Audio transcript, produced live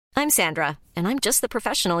I'm Sandra, and I'm just the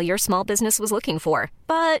professional your small business was looking for.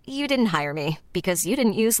 But you didn't hire me because you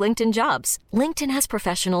didn't use LinkedIn Jobs. LinkedIn has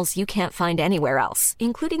professionals you can't find anywhere else,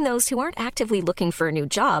 including those who aren't actively looking for a new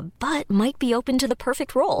job, but might be open to the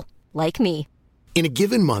perfect role, like me. In a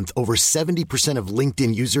given month, over 70% of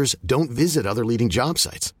LinkedIn users don't visit other leading job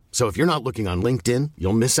sites. So if you're not looking on LinkedIn,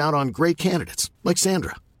 you'll miss out on great candidates like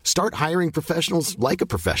Sandra. Start hiring professionals like a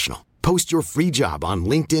professional. Post your free job on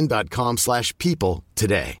linkedin.com/people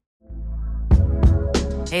today.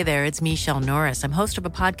 Hey there, it's Michelle Norris. I'm host of a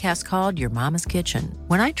podcast called Your Mama's Kitchen.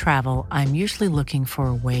 When I travel, I'm usually looking for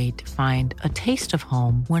a way to find a taste of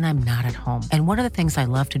home when I'm not at home. And one of the things I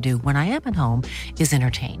love to do when I am at home is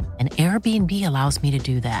entertain. And Airbnb allows me to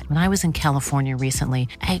do that. When I was in California recently,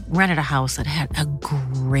 I rented a house that had a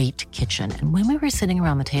great kitchen. And when we were sitting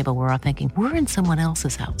around the table, we're all thinking, we're in someone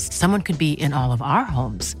else's house. Someone could be in all of our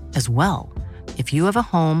homes as well. If you have a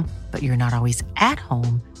home, but you're not always at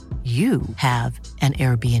home, you have an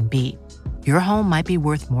Airbnb. Your home might be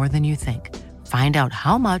worth more than you think. Find out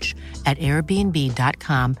how much at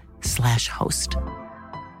airbnb.com/host. Down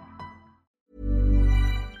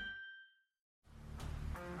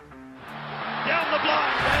the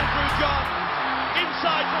blind, Andrew John.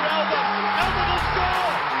 Inside for Albert. Albert will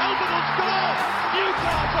score. Albert will score.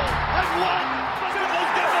 Newcastle have won.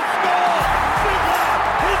 Fiddler's going to score. Fiddler,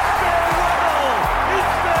 it's farewell.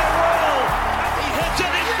 It's farewell. And he hits it.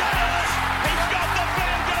 He's got it. He's got the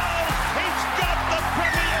field goal. He's got the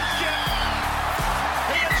premiership.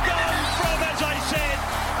 He has gone from, as I said,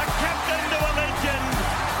 a captain to a legend,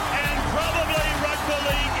 and probably rugby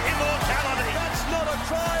league immortality. That's not a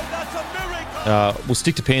try. That's a miracle. We'll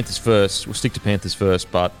stick to Panthers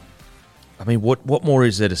first. But I mean, what more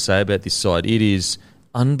is there to say about this side? It is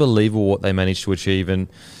unbelievable what they managed to achieve, and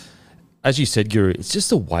as you said, Guru, it's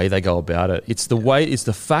just the way they go about it. It's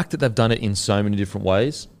the fact that they've done it in so many different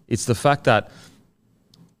ways. It's the fact that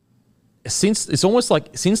since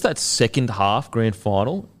that second half grand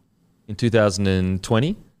final in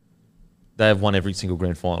 2020, they have won every single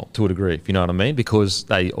grand final to a degree, if you know what I mean, because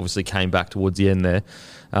they obviously came back towards the end there.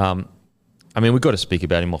 I mean, we've got to speak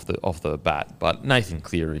about him off the bat, but Nathan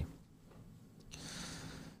Cleary,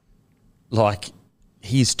 like,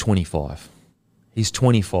 he's 25. He's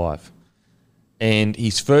 25. And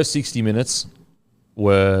his first 60 minutes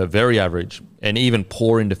were very average and even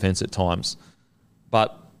poor in defence at times.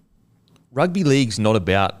 But rugby league's not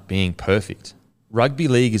about being perfect. Rugby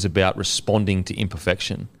league is about responding to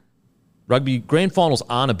imperfection. Rugby grand finals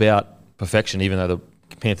aren't about perfection, even though the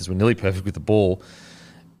Panthers were nearly perfect with the ball.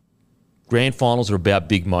 Grand finals are about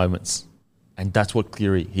big moments. And that's what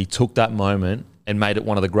Cleary, he took that moment and made it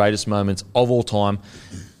one of the greatest moments of all time.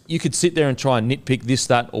 You could sit there and try and nitpick this,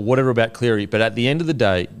 that, or whatever about Cleary, but at the end of the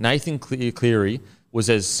day, Nathan Cleary was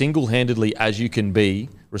as single-handedly as you can be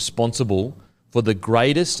responsible for the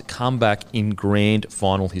greatest comeback in grand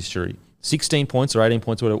final history. 16 points or 18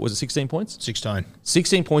 points, or whatever. Was it 16 points? 16.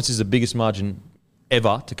 16 points is the biggest margin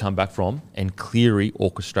ever to come back from, and Cleary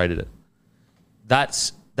orchestrated it.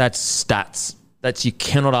 That's stats. You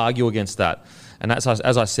cannot argue against that. And that's,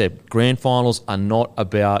 as I said, grand finals are not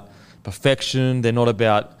about perfection.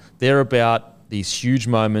 They're about these huge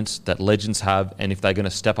moments that legends have, and if they're going to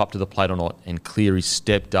step up to the plate or not. And Cleary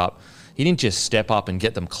stepped up. He didn't just step up and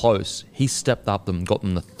get them close. He stepped up and got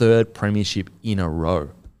them the third premiership in a row.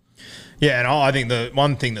 Yeah, and I think the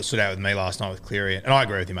one thing that stood out with me last night with Cleary, and I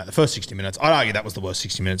agree with you, mate, the first 60 minutes, I'd argue that was the worst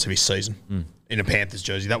 60 minutes of his season in a Panthers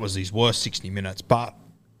jersey. That was his worst 60 minutes. But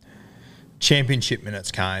championship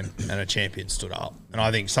minutes came and a champion stood up. And I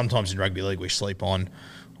think sometimes in rugby league we sleep on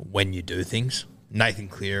when you do things. Nathan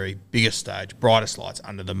Cleary, biggest stage, brightest lights,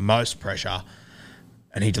 under the most pressure,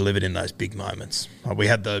 and he delivered in those big moments. We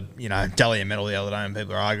had the, Dahlia medal the other day and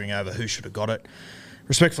people are arguing over who should have got it.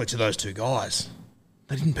 Respectfully to those two guys,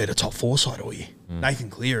 they didn't beat a top four side all year. Nathan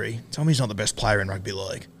Cleary, tell me he's not the best player in rugby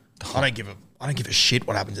league. I don't give a shit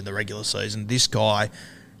what happens in the regular season. This guy,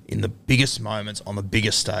 in the biggest moments, on the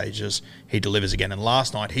biggest stages, he delivers again. And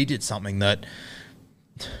last night, he did something that...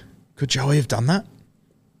 Could Joey have done that?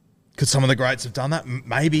 Could some of the greats have done that?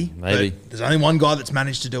 Maybe. But there's only one guy that's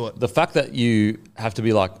managed to do it. The fact that you have to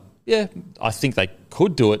be like, yeah, I think they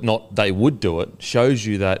could do it, not they would do it, shows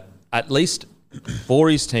you that at least for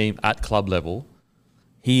his team at club level,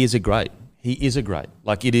 he is a great. He is a great.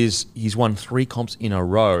 Like, he's won 3 comps in a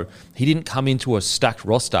row. He didn't come into a stacked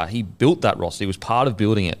roster. He built that roster. He was part of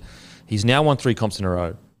building it. He's now won 3 comps in a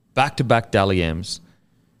row. Back-to-back Dally M's.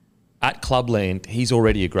 At Clubland, he's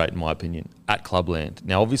already a great, in my opinion, at Clubland.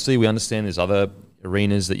 Now, obviously, we understand there's other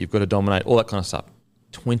arenas that you've got to dominate, all that kind of stuff.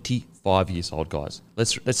 5 years old, guys.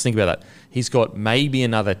 Let's think about that. He's got maybe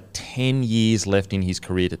another 10 years left in his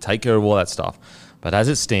career to take care of all that stuff. But as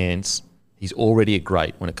it stands, he's already a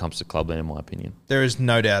great when it comes to clubland, in my opinion. There is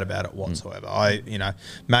no doubt about it whatsoever.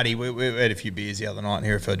 Matty, we had a few beers the other night, and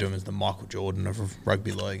he referred to him as the Michael Jordan of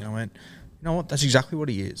rugby league. And I went, you know what? That's exactly what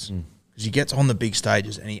he is. Because he gets on the big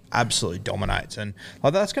stages and he absolutely dominates. And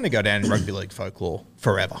that's going to go down in rugby league folklore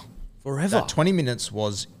forever. That 20 minutes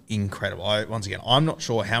was incredible. Once again, I'm not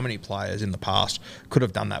sure how many players in the past could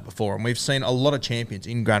have done that before. And we've seen a lot of champions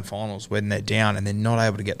in grand finals when they're down and they're not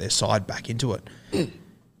able to get their side back into it.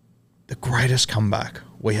 The greatest comeback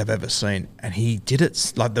we have ever seen. And he did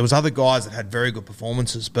it. Like, there was other guys that had very good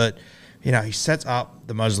performances, but, you know, he sets up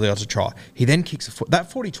the Mosley to try. He then kicks a foot. That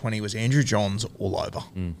 40-20 was Andrew Johns all over.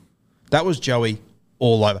 That was Joey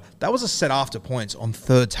all over. That was a set after points on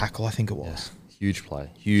third tackle, I think it was. Yeah. Huge play.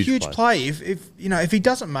 Huge play. If he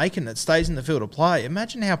doesn't make it and it stays in the field of play,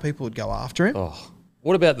 imagine how people would go after him. Oh,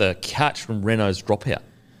 what about the catch from Renault's dropout?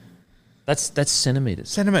 That's centimetres.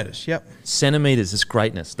 Centimetres, yep. Centimetres is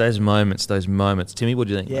greatness. Those moments. Timmy, what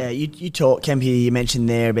do you think? Yeah, you talk, Kempy, you mentioned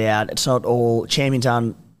there about it's not all champions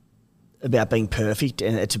aren't about being perfect,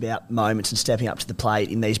 and it's about moments and stepping up to the plate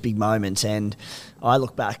in these big moments. And I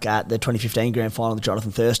look back at the 2015 grand final with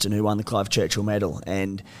Jonathan Thurston, who won the Clive Churchill medal,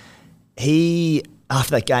 and he,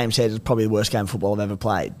 after that game, said it was probably the worst game of football I've ever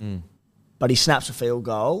played. But he snaps a field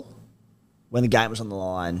goal when the game was on the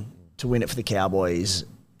line to win it for the Cowboys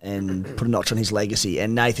and put a notch on his legacy.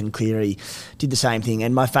 And Nathan Cleary did the same thing.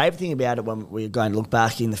 And my favourite thing about it, when we're going to look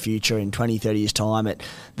back in the future in 20, 30 years' time, at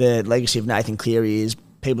the legacy of Nathan Cleary is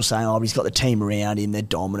people saying, oh, he's got the team around him, they're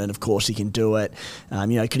dominant, of course he can do it. Can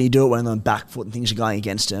he do it when they're on back foot and things are going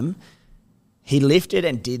against him? He lifted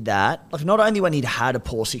and did that. Like, not only when he'd had a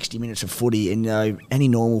poor 60 minutes of footy, and any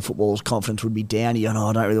normal footballer's confidence would be down. I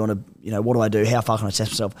don't really want to, what do I do? How far can I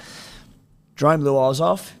test myself? Jerome Luai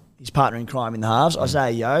off. His partner in crime in the halves,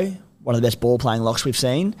 Isaiah Yeo, one of the best ball-playing locks we've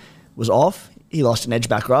seen, was off. He lost an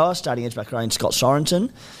edge-back rower, starting edge-back rower in Scott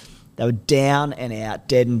Sorensen. They were down and out,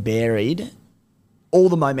 dead and buried. All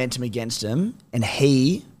the momentum against him, and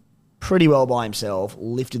he, pretty well by himself,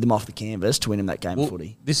 lifted them off the canvas to win him that game of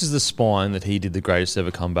footy. This is the spine that he did the greatest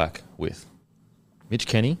ever comeback with. Mitch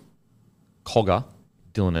Kenny, Cogger,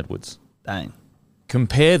 Dylan Edwards. Dang.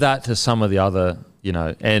 Compare that to some of the other,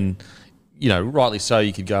 and... rightly so,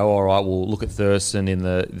 you could go, all right, we'll look at Thurston in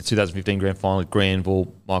the 2015 grand final,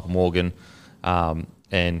 Granville, Michael Morgan,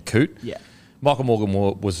 and Coote. Yeah. Michael Morgan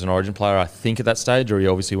was an Origin player, I think, at that stage, or he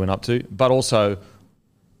obviously went up to. But also,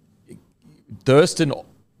 Thurston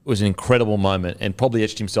was an incredible moment and probably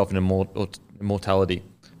etched himself in immortality.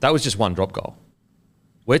 That was just one drop goal.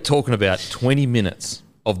 We're talking about 20 minutes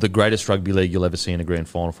of the greatest rugby league you'll ever see in a grand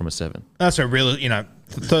final from a 7. That's a really,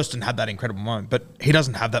 Thurston had that incredible moment, but he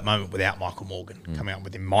doesn't have that moment without Michael Morgan coming up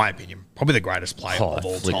with, in my opinion, probably the greatest player of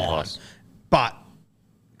all time. Nice. But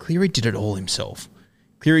Cleary did it all himself.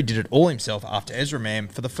 Cleary did it all himself after Ezra Mam,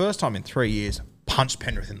 for the first time in 3 years, punched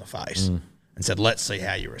Penrith in the face and said, let's see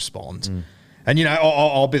how you respond. And,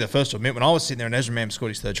 I'll be the first to admit, when I was sitting there and Ezra Mam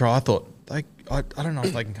scored his third try, I thought, I don't know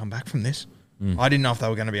if they can come back from this. I didn't know if they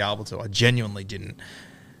were going to be able to. I genuinely didn't.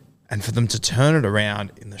 And for them to turn it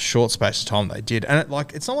around in the short space of time they did. And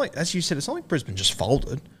it's not like, as you said, it's not like Brisbane just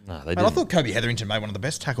folded. No, they didn't. I thought Kobe Hetherington made one of the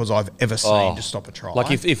best tackles I've ever seen to stop a try.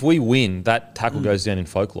 Like, if we win, that tackle goes down in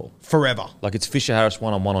folklore. Forever. Like, it's Fisher Harris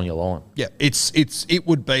one-on-one on your line. Yeah, it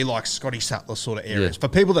would be like Scotty Sattler sort of areas. For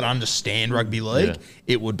people that understand rugby league,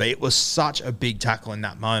 it would be. It was such a big tackle in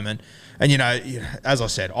that moment. And, as I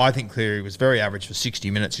said, I think Cleary was very average for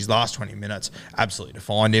 60 minutes. His last 20 minutes absolutely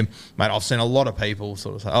defined him. Mate, I've seen a lot of people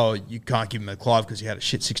sort of say, oh, you can't give him a Clive because he had a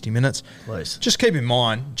shit 60 minutes. Please. Just keep in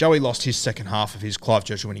mind, Joey lost his second half of his Clive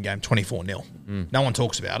Churchill winning game 24-0. No one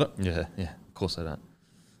talks about it. Yeah, of course they don't.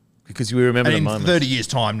 Because we remember the moment. In 30 years'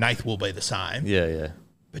 time, Nath will be the same. Yeah.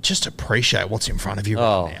 But just appreciate what's in front of you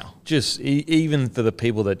right now. Just even for the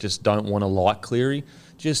people that just don't want to like Cleary,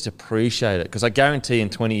 just appreciate it. Because I guarantee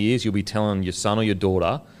in 20 years you'll be telling your son or your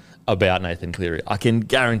daughter about Nathan Cleary. I can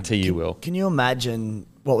guarantee you will. Can you imagine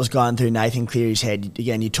what was going through Nathan Cleary's head?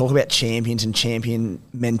 Again, you talk about champions and champion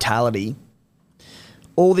mentality.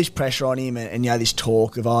 All this pressure on him and this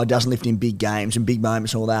talk of, he doesn't lift in big games and big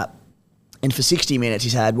moments and all that. And for 60 minutes,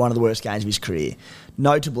 he's had one of the worst games of his career.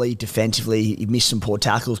 Notably, defensively, he missed some poor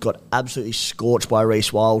tackles, got absolutely scorched by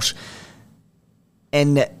Reece Walsh.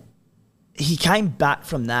 And he came back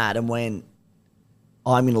from that and went,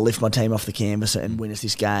 I'm going to lift my team off the canvas and win us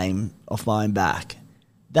this game off my own back.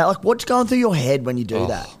 That, what's going through your head when you do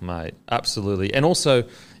that? Mate, absolutely. And also,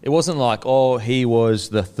 it wasn't like, he was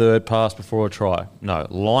the third pass before a try. No,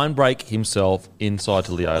 line break himself inside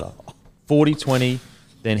to Leota. 40-20,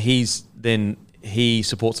 then he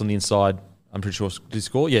supports on the inside. I'm pretty sure did he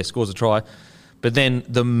score? Yeah, scores a try. But then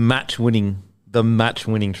the match winning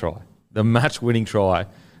try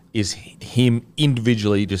is him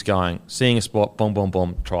individually just going, seeing a spot, boom, boom,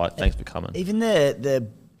 boom, try. Thanks for coming. Even the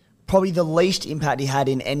probably the least impact he had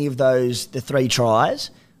in any of the 3 tries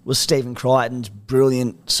was Stephen Crichton's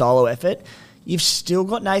brilliant solo effort. You've still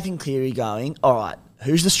got Nathan Cleary going, all right,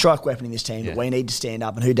 who's the strike weapon in this team that we need to stand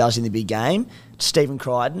up and who does in the big game? It's Stephen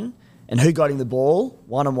Crichton. And who got him the ball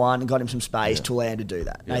one-on-one and got him some space to allow him to do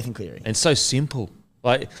that? Nathan Cleary. And so simple.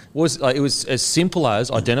 It was as simple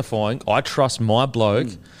as identifying, I trust my bloke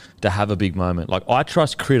to have a big moment. Like, I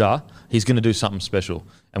trust Critter, he's going to do something special.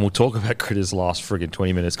 And we'll talk about Critter's last friggin'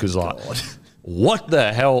 20 minutes because, what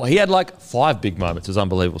the hell? He had 5 big moments. It was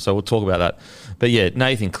unbelievable. So we'll talk about that. But yeah,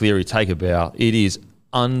 Nathan Cleary, take a bow. It is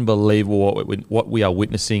unbelievable what we are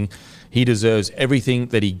witnessing. He deserves everything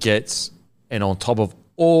that he gets. And on top of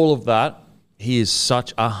all of that, he is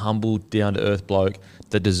such a humble, down-to-earth bloke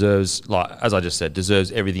that deserves, as I just said,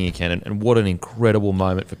 deserves everything he can. And what an incredible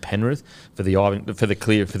moment for Penrith, for the Ivan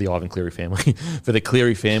Cleary family, for the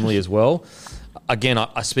Cleary family as well. Again,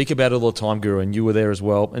 I speak about it all the time, Guru, and you were there as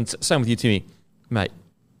well. And same with you, Timmy. Mate,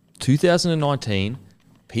 2019,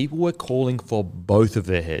 people were calling for both of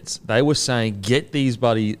their heads. They were saying, get these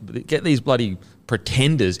bloody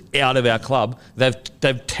pretenders out of our club.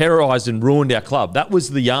 They've terrorised and ruined our club. That was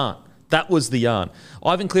the yarn.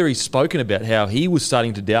 Ivan Cleary's spoken about how he was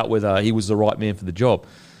starting to doubt whether he was the right man for the job.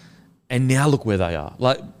 And now look where they are.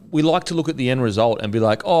 We like to look at the end result and be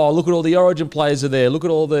like, oh, look at all the Origin players are there. Look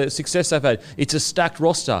at all the success they've had. It's a stacked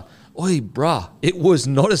roster. Oi, bruh, it was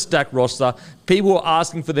not a stacked roster. People were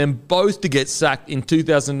asking for them both to get sacked in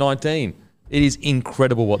 2019. It is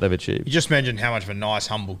incredible what they've achieved. You just mentioned how much of a nice,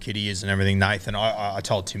 humble kid he is and everything, Nathan. I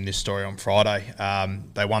told Tim this story on Friday.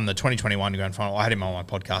 They won the 2021 grand final. I had him on my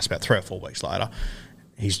podcast about 3 or 4 weeks later.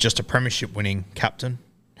 He's just a premiership-winning captain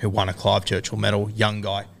who won a Clive Churchill medal, young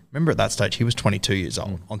guy. Remember at that stage, he was 22 years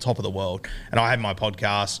old, on top of the world. And I had my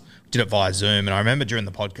podcast, did it via Zoom, and I remember during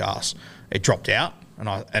the podcast, it dropped out.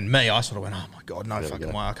 I sort of went, oh, my God, no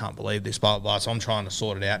fucking way, I can't believe this, blah, blah, blah. So I'm trying to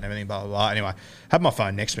sort it out and everything, blah, blah, blah. Anyway, had my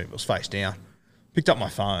phone next to me, it was face down. Picked up my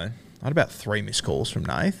phone. I had about 3 missed calls from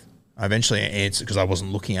Nath. I eventually answered because I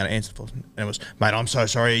wasn't looking at it. Answered, and it was, mate, I'm so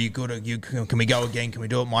sorry. Are you good? Can we go again? Can we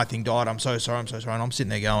do it? My thing died. I'm so sorry. And I'm sitting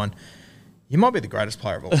there going, you might be the greatest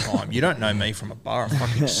player of all time. You don't know me from a bar of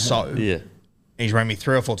fucking soap. Yeah. He's rang me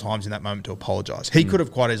 3 or 4 times in that moment to apologise. He could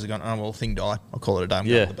have quite easily gone, oh, well, thing died. I'll call it a day. I'm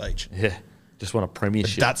going to the beach. Yeah. Just want a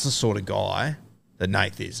premiership. But that's the sort of guy that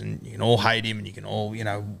Nath is. And you can all hate him and you can all,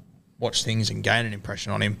 watch things and gain an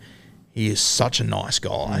impression on him. He is such a nice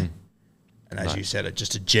guy. And as you said,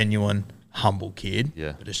 just a genuine, humble kid.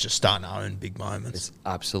 Yeah. But it's just starting to own big moments. It's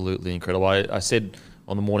absolutely incredible. I said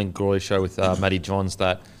on the Morning Glory show with Matty Johns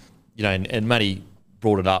that, and Matty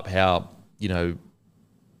brought it up how,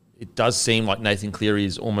 it does seem like Nathan Cleary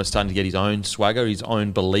is almost starting to get his own swagger, his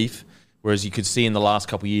own belief. Whereas you could see in the last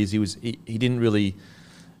couple of years, he didn't really,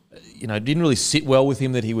 didn't really sit well with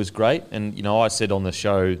him that he was great. And, I said on the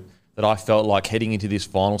show that I felt like heading into this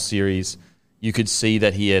final series, you could see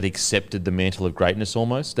that he had accepted the mantle of greatness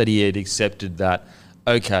almost, that he had accepted that,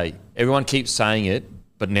 okay, everyone keeps saying it,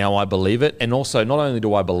 but now I believe it. And also, not only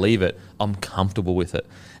do I believe it, I'm comfortable with it.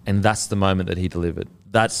 And that's the moment that he delivered.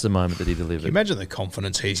 Can you imagine the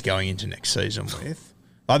confidence he's going into next season with?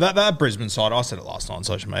 That Brisbane side, I said it last night on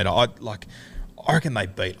social media, I reckon they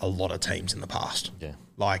beat a lot of teams in the past. Yeah.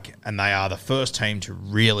 And they are the first team to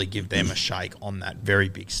really give them a shake on that very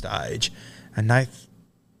big stage. And they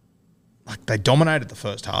dominated the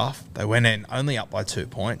first half. They went in only up by 2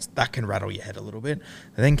 points. That can rattle your head a little bit.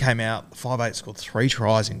 They then came out, 5'8", scored 3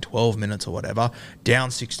 tries in 12 minutes or whatever, down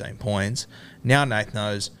 16 points. Now Nath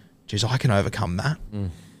knows, geez, I can overcome that.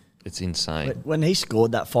 It's insane. When he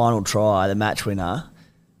scored that final try, the match winner,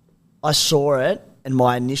 I saw it and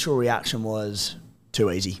my initial reaction was too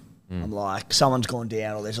easy. I'm like, someone's gone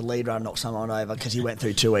down or there's a lead run, knocked someone over because he went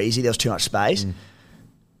through too easy. There was too much space.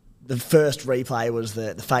 The first replay was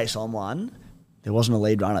the face-on one. There wasn't a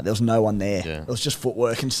lead runner. There was no one there. Yeah. It was just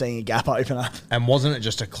footwork and seeing a gap open up. And wasn't it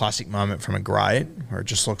just a classic moment from a great where it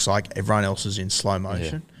just looks like everyone else is in slow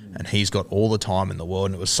motion and he's got all the time in the world.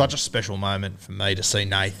 And it was such a special moment for me to see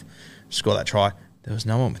Nath score that try. There was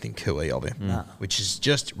no one within QE of him, which is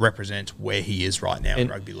just represents where he is right now in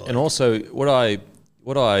rugby league. And also, what I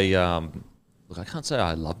I can't say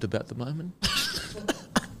I loved about the moment,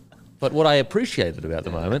 but what I appreciated about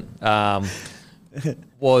the moment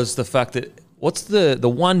was the fact that what's the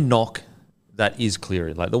one knock that is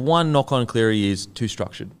Cleary? Like the one knock on Cleary is too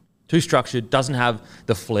structured. Too structured, doesn't have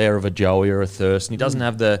the flair of a Joey or a Thurston. He doesn't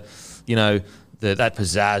have the, that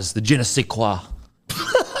pizzazz, the je ne sais quoi.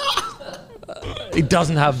 He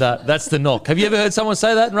doesn't have that. That's the knock. Have you ever heard someone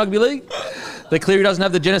say that in rugby league? That Cleary doesn't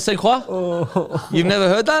have the je ne sais quoi? You've never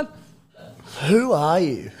heard that? Who are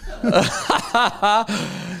you?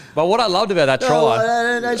 But what I loved about that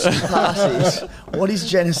try... No, passes. What is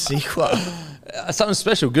je ne sais quoi? Something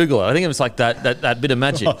special. Google it. I think it was like that bit of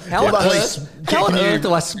magic. How on earth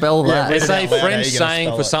do I spell that? They say French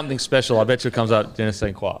saying for something special. I bet you it comes out je ne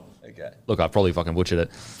sais quoi. Okay. Look, I probably fucking butchered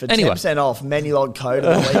it. For 10% off, menu log code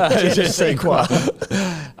of the week. Je ne sais quoi.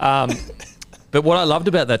 But what I loved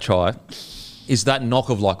about that try is that knock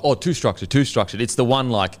of like, too structured. It's the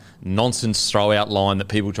one like nonsense throw out line that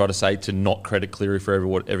people try to say to not credit Cleary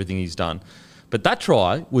for everything he's done. But that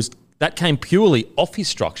try that came purely off his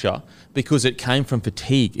structure because it came from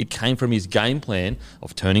fatigue. It came from his game plan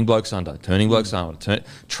of turning blokes under,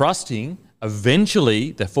 trusting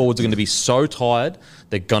eventually their forwards are going to be so tired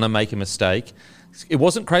they're going to make a mistake. It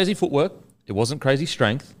wasn't crazy footwork. It wasn't crazy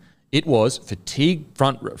strength. It was fatigued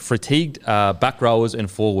back rowers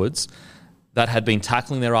and forwards that had been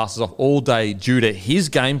tackling their asses off all day due to his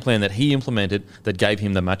game plan that he implemented that gave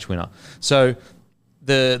him the match winner. So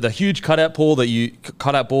the huge cutout ball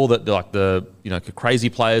that like the crazy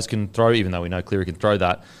players can throw, even though we know Cleary can throw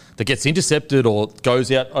that gets intercepted or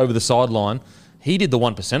goes out over the sideline, he did the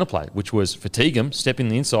 1%er play, which was fatigue him, step in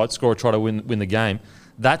the inside, score a try to win the game.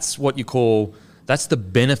 That's what you call, that's the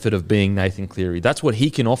benefit of being Nathan Cleary. That's what he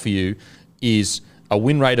can offer you is a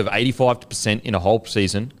win rate of 85% in a whole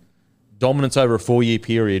season, dominance over a 4-year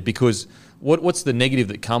period, because what's the negative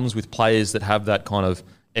that comes with players that have that kind of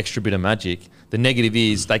extra bit of magic? The negative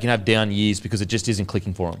is they can have down years because it just isn't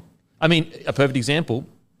clicking for them. I mean, a perfect example,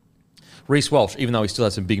 Reece Walsh, even though he still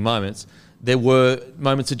had some big moments, there were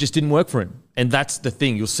moments that just didn't work for him. And that's the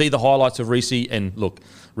thing. You'll see the highlights of Reece, and look,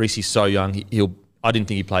 Reece's so young. I didn't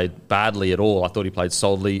think he played badly at all. I thought he played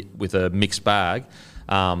solidly with a mixed bag.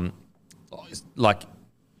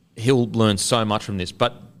 He'll learn so much from this.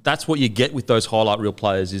 But that's what you get with those highlight reel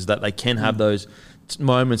players, is that they can have those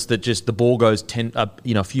moments that just the ball goes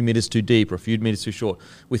a few metres too deep or a few metres too short.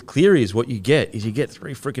 With Cleary, is what you get 3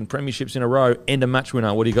 freaking premierships in a row and a match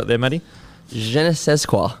winner. What do you got there, Matty? Je ne sais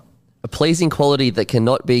quoi. A pleasing quality that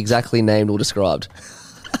cannot be exactly named or described.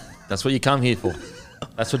 That's what you come here for.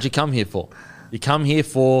 You come here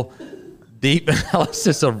for deep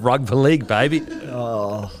analysis of rugby league, baby.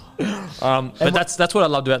 Oh. But that's what I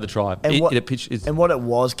loved about the try. And what it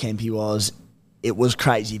was, Kempy, it was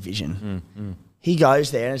crazy vision. He goes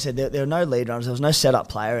there and said there were no lead runners, there was no set-up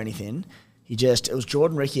play or anything. It was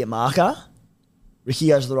Jordan Ricky at marker. Ricky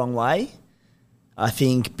goes the wrong way. I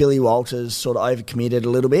think Billy Walters sort of overcommitted a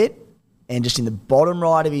little bit, and just in the bottom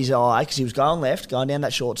right of his eye, because he was going left, going down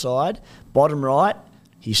that short side, bottom right,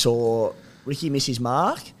 he saw Ricky miss his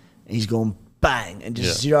mark, and he's gone bang, and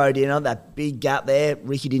just zeroed in on that big gap there.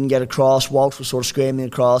 Ricky didn't get across. Walsh was sort of scrambling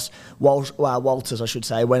across. Walters, I should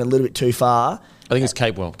say, went a little bit too far. I think it's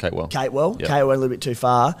Catewell. Yep. Catewell went a little bit too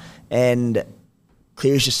far, and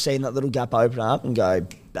Cleary's just seen that little gap open up and go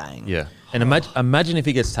bang. Yeah, and imagine if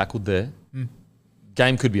he gets tackled there,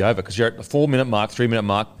 game could be over, because you're at the 4-minute mark, 3-minute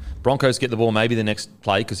mark. Broncos get the ball maybe the next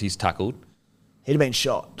play because he's tackled. He'd have been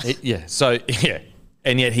shot.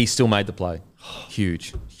 And yet he still made the play.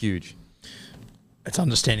 Huge. It's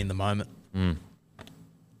understanding the moment.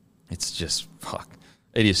 It's just, fuck.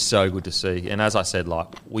 It is so good to see. And as I said,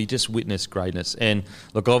 we just witnessed greatness. And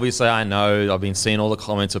look, obviously I know I've been seeing all the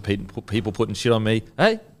comments of people putting shit on me.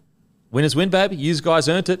 Hey, winners win, baby. You guys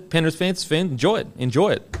earned it. Penrith fans, enjoy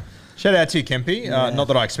it. Shout out to you, Kempy. Not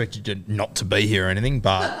that I expected you not to be here or anything,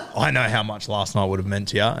 but I know how much last night would have meant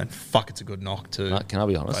to you. And fuck, it's a good knock to can I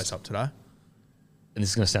be honest? face up today. And this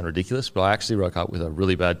is going to sound ridiculous, but I actually woke up with a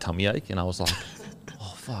really bad tummy ache, and I was like,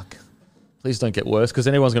 oh, fuck. Please don't get worse, because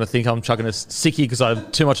anyone's going to think I'm chucking a sickie because I'm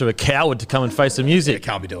too much of a coward to come and face the music. You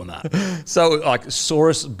can't be doing that. So,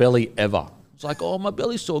 sorest belly ever. It's like, oh, my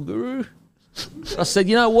belly's sore, Guru. I said,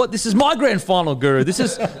 you know what? This is my grand final, Guru. This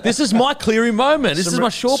is my Cleary moment. This is my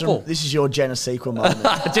short ball. This is your je ne sais quoi moment.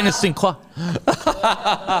 Je ne sais quoi.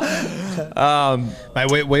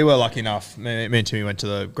 Mate, we were lucky enough. Me and Timmy went to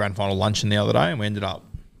the grand final luncheon the other day, and we ended up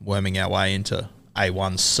worming our way into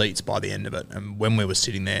A1 seats by the end of it. And when we were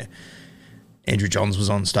sitting there, Andrew Johns was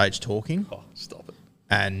on stage talking. Oh, stop it.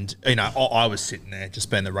 And, I was sitting there,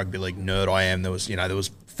 just being the rugby league nerd I am. There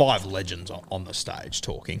was 5 legends on the stage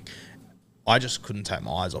talking. I just couldn't take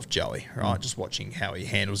my eyes off Joey, right? Just watching how he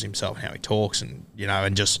handles himself, how he talks, and,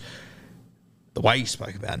 and just the way he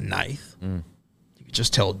spoke about Nath. You could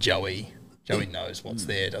just tell Joey knows what's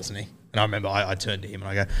there, doesn't he? And I remember I turned to him and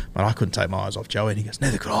I go, "Man, I couldn't take my eyes off Joey." And he goes,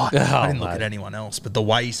 "Neither could I. I didn't look at anyone else." But the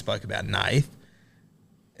way he spoke about Nath,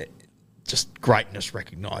 just greatness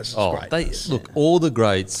recognises greatness. All the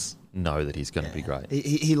greats know that he's going to be great.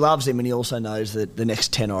 He loves him, and he also knows that the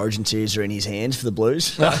next 10 Origin series are in his hands for the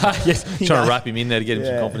Blues. Yes, trying to wrap him in there to get him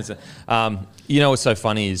some confidence. You know what's so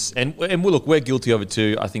funny is, and we're guilty of it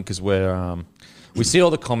too, I think, because we see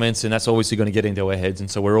all the comments, and that's obviously going to get into our heads,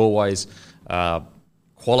 and so we're always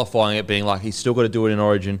qualifying it, being like, he's still got to do it in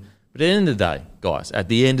Origin. But at the end of the day, guys,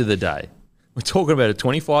 we're talking about a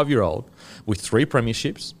 25-year-old with 3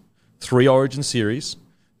 premierships, 3 Origin series,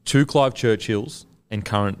 2 Clive Churchills, and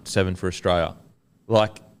current 7 for Australia.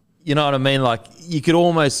 Like, you know what I mean? Like, you could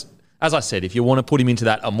almost, as I said, if you want to put him into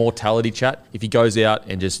that immortality chat, if he goes out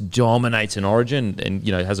and just dominates an Origin and,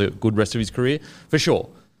 you know, has a good rest of his career, for sure.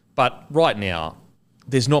 But right now,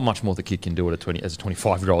 there's not much more the kid can do as a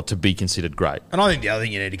 25-year-old to be considered great. And I think the other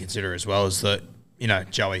thing you need to consider as well is that, you know,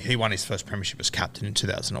 Joey, he won his first premiership as captain in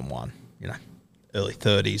 2001, you know, early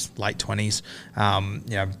 30s, late 20s.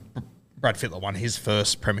 You know, Brad Fittler won his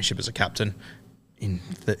first premiership as a captain in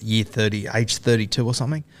year 30, age 32 or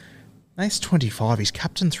something. Now he's 25. He's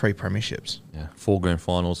captained 3 premierships. Yeah, 4 grand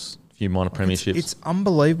finals, a few minor premierships. It's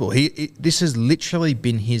unbelievable. This has literally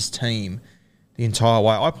been his team the entire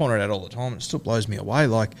way. I point it out all the time, and it still blows me away.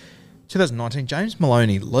 Like, 2019, James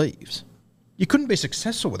Maloney leaves. You couldn't be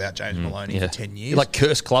successful without James Maloney for 10 years. You like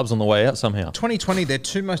curse clubs on the way out somehow. 2020, their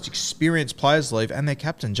 2 most experienced players leave, and their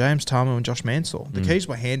captain, James Tamu and Josh Mansell. The keys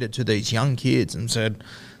were handed to these young kids and said,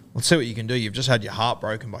 let's see what you can do. You've just had your heart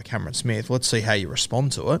broken by Cameron Smith. Let's see how you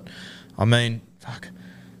respond to it. I mean, fuck.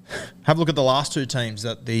 Have a look at the last 2 teams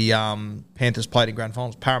that the Panthers played in grand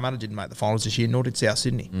finals. Parramatta didn't make the finals this year, nor did South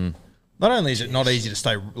Sydney. Not only is it not easy to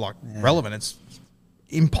stay relevant, it's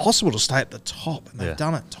impossible to stay at the top, and they've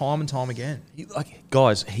done it time and time again.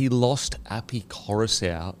 He lost Api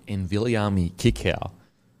Coruscant and Viliami Kikau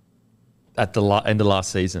at the end of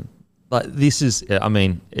last season. Like, this is, I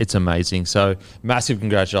mean, it's amazing. So massive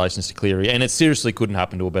congratulations to Cleary, and it seriously couldn't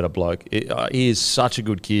happen to a better bloke. He is such a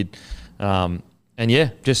good kid, and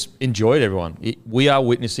yeah, just enjoy it, everyone. We are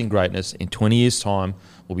witnessing greatness. In 20 years' time,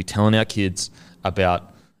 we'll be telling our kids about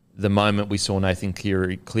the moment we saw Nathan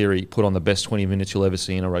Cleary put on the best 20 minutes you'll ever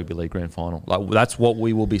see in a rugby league grand final. Like, that's what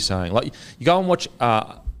we will be saying. Like, you go and watch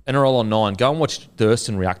NRL on 9, go and watch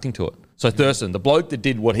Thurston reacting to it. So Thurston, the bloke that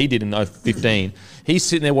did what he did in 15, he's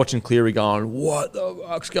sitting there watching Cleary going, what the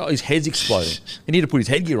fuck's going on? His head's exploding. He needed to put his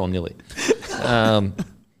headgear on nearly.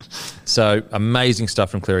 So amazing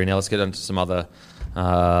stuff from Cleary. Now let's get into some other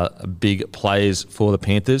big players for the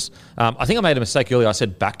Panthers. I think I made a mistake earlier. I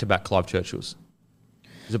said back-to-back Clive Churchills.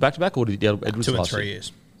 Is it back-to-back or did Edwards 2 and last 3 year?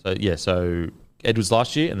 years. So, yeah, so Edwards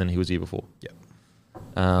last year and then he was the year before.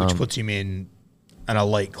 Yep. Which puts him in an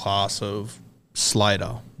elite class of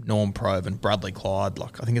Slater, Norm Prove and Bradley Clyde.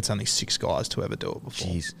 Like, I think it's only 6 guys to ever do it before.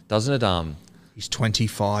 Jeez, doesn't it? He's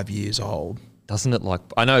 25 years old. Doesn't it, like,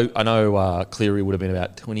 I know Cleary would have been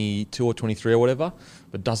about 22 or 23 or whatever,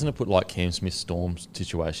 but doesn't it put like Cam Smith Storm's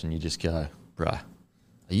situation? You just go, bruh,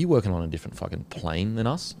 are you working on a different fucking plane than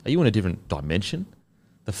us? Are you in a different dimension?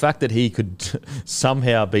 The fact that he could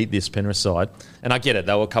somehow beat this Penrith side, and I get it,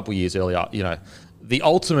 they were a couple of years earlier. You know, the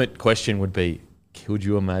ultimate question would be, could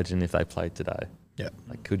you imagine if they played today? Yeah.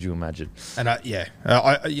 Like, could you imagine? And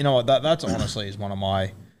you know what, that's honestly is one of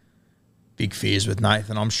my big fears with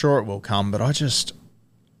Nathan. I'm sure it will come, but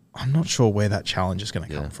I'm not sure where that challenge is going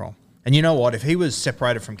to come from. And you know what? If he was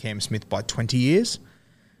separated from Cam Smith by 20 years,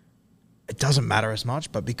 it doesn't matter as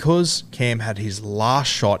much. But because Cam had his last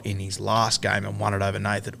shot in his last game and won it over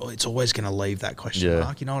Nathan, it's always going to leave that question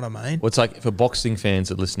mark. You know what I mean? Well, it's like, for boxing fans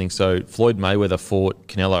that are listening, so Floyd Mayweather fought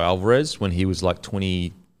Canelo Alvarez when he was like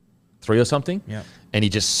 23 or something. Yeah. And he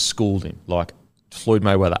just schooled him. Like, Floyd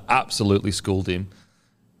Mayweather absolutely schooled him.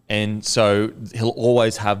 And so he'll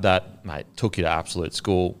always have that, mate, took you to absolute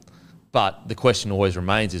school. But the question always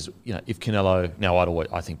remains is, you know, if Canelo, now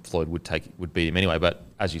I think Floyd would beat him anyway, but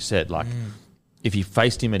as you said, like, if you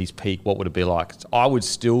faced him at his peak, what would it be like? I would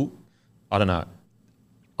still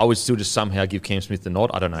just somehow give Cam Smith the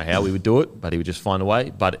nod. I don't know how he would do it, but he would just find a way.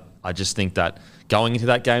 But I just think that going into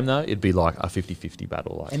that game, though, it'd be like a 50-50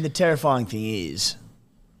 battle. Like. And the terrifying thing is,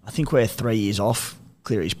 I think we're 3 years off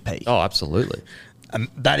Cleary's peak. Oh, absolutely. And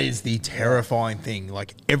that is the terrifying thing.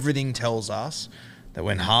 Like, everything tells us that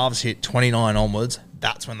when halves hit 29 onwards,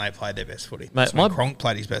 that's when they played their best footy. That's when Cronk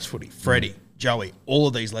played his best footy. Freddie, Joey, all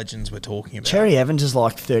of these legends we're talking about. Cherry Evans is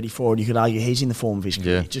like 34, and you could argue he's in the form of his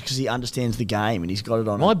career just because he understands the game and he's got it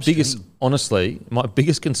on. My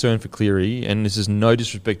biggest concern for Cleary, and this is no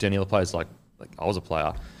disrespect to any other players, like I was a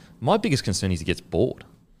player, my biggest concern is he gets bored.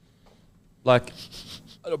 Like,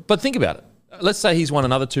 but think about it. Let's say he's won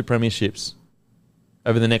another 2 premierships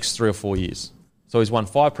over the next 3 or 4 years. So he's won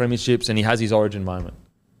 5 premierships and he has his origin moment.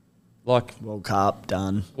 Like World Cup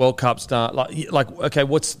done. World Cup's done. Like okay,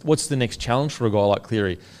 what's the next challenge for a guy like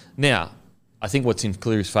Cleary? Now, I think what's in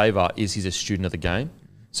Cleary's favour is he's a student of the game.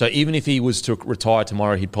 So even if he was to retire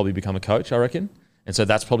tomorrow, he'd probably become a coach, I reckon. And so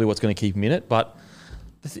that's probably what's going to keep him in it. But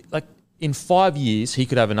like in 5 years, he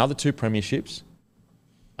could have another 2 premierships,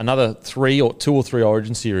 another 2 or 3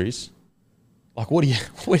 Origin series. Like, where do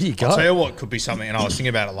you go? I'll tell you what could be something, and I was thinking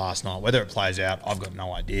about it last night. Whether it plays out, I've got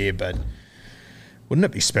no idea. But wouldn't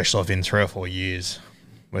it be special if in 3 or 4 years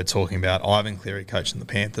we're talking about Ivan Cleary coaching the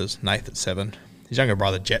Panthers, Nath at 7, his younger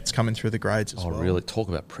brother Jet's coming through the grades as well. Oh, really? Talk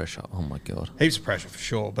about pressure. Oh, my God. Heaps of pressure for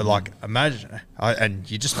sure. But, like, imagine, and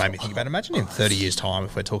you just made me think about it. Imagine in 30 years' time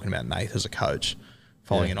if we're talking about Nath as a coach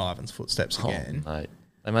following in Ivan's footsteps again. Oh, mate.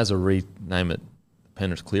 They may as well rename it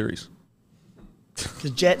Penrith Clearys.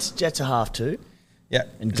 Because Jets are half 2. Yeah.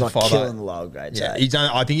 And like killing the lower grades. Yeah,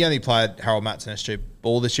 I think he only played Harold Matson SG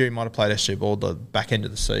ball this year. He might have played SG ball the back end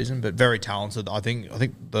of the season, but very talented. I think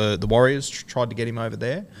the Warriors tried to get him over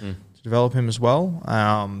there to develop him as well.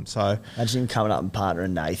 So imagine him coming up and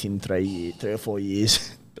partnering Nath in 3 or 4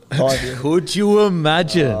 years. 5 years. Could you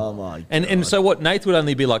imagine? Oh my God. And so what? Nath would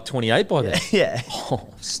only be like 28 by then. Yeah.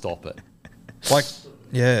 Oh, stop it. like,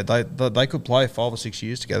 yeah, they could play 5 or 6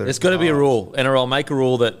 years together. There's got to be a rule. NRL, make a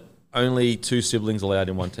rule that only 2 siblings allowed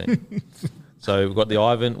in one team. So we've got the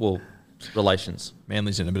Ivan, relations.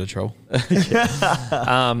 Manly's in a bit of trouble.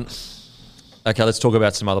 Okay, let's talk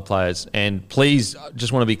about some other players. And please,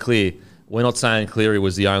 just want to be clear, we're not saying Cleary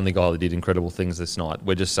was the only guy that did incredible things this night.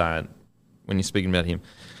 We're just saying, when you're speaking about him,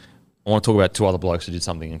 I want to talk about 2 other blokes who did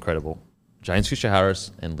something incredible. James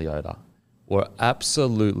Fisher-Harris and Leota were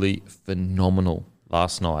absolutely phenomenal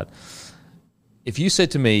last night. If you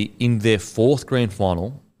said to me in their 4th grand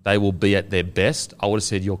final, they will be at their best, I would have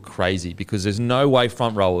said you're crazy, because there's no way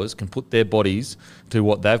front rowers can put their bodies to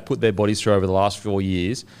what they've put their bodies through over the last 4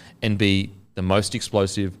 years and be the most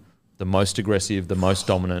explosive, the most aggressive, the most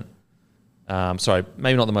dominant. Sorry,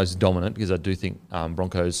 maybe not the most dominant, because I do think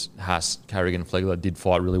Broncos, Haas, Carrigan and Flegler did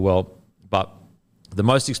fight really well, but the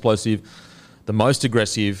most explosive, the most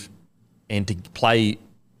aggressive, and to play,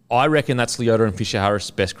 I reckon that's Leota and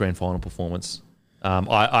Fisher-Harris' best grand final performance.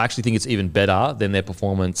 I actually think it's even better than their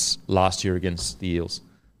performance last year against the Eels.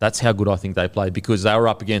 That's how good I think they played, because they were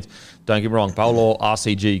up against, don't get me wrong, Paolo,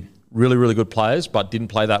 RCG, really, really good players, but didn't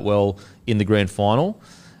play that well in the grand final.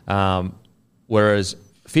 Whereas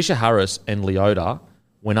Fisher-Harris and Leota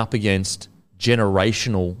went up against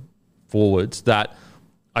generational forwards that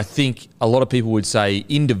I think a lot of people would say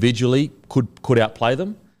individually could outplay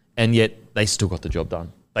them, and yet they still got the job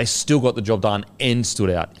done. They still got the job done and stood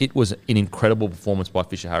out. It was an incredible performance by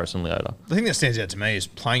Fisher-Harris and Leota. The thing that stands out to me is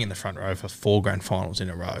playing in the front row for 4 grand finals in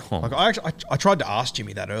a row. Like I tried to ask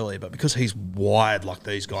Jimmy that earlier, but because he's wired like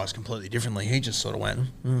these guys completely differently, he just sort of went,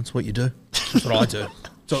 that's what you do. That's what I do.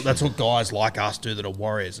 So that's what guys like us do that are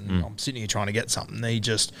warriors. And I'm sitting here trying to get something.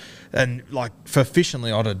 For Fish and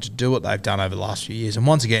Leota to do what they've done over the last few years. And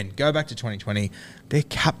once again, go back to 2020, their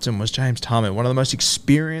captain was James Tarman, one of the most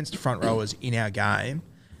experienced front rowers in our game.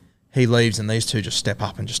 He leaves and these two just step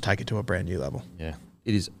up and just take it to a brand new level. Yeah,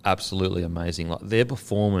 it is absolutely amazing. Like their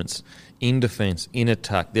performance in defence, in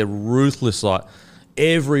attack, they're ruthless. Like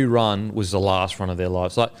every run was the last run of their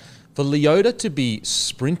lives. Like for Leota to be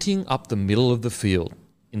sprinting up the middle of the field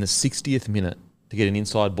in the 60th minute to get an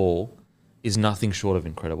inside ball is nothing short of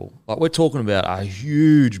incredible. Like we're talking about a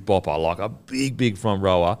huge bopper, like a big, big front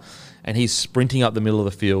rower, and he's sprinting up the middle of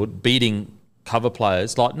the field, beating cover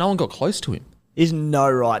players. Like no one got close to him. There's no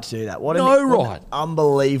right to do that. What right. An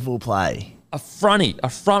unbelievable play. A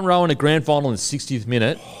front row in a grand final in the 60th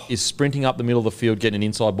minute is sprinting up the middle of the field, getting an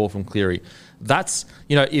inside ball from Cleary. That's,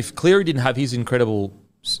 if Cleary didn't have his incredible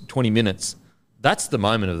 20 minutes, that's the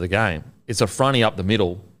moment of the game. It's a fronty up the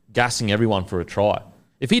middle, gassing everyone for a try.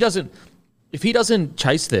 If he doesn't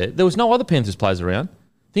chase there was no other Panthers players around.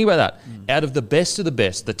 Think about that. Out of the best,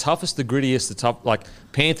 the toughest, the grittiest, like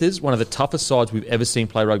Panthers, one of the toughest sides we've ever seen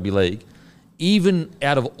play rugby league. Even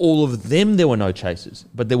out of all of them, there were no chasers.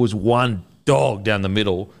 But there was one dog down the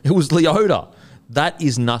middle. It was Leota. That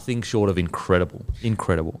is nothing short of incredible.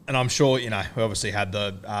 Incredible. And I'm sure, we obviously had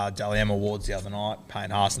the Dally M Awards the other night.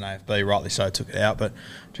 Payne Haas and AFB, rightly so, took it out. But,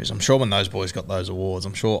 geez, I'm sure when those boys got those awards,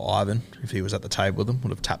 I'm sure Ivan, if he was at the table with them,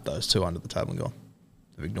 would have tapped those 2 under the table and gone,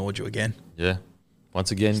 they've ignored you again. Yeah.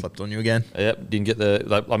 Once again. Slept on you again. Yep. Didn't get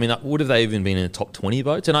would have they even been in the top 20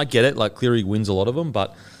 votes? And I get it. Like, Cleary wins a lot of them,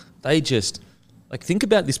 but they just... Like, think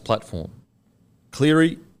about this platform.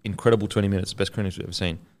 Cleary, incredible 20 minutes, best credentials we've ever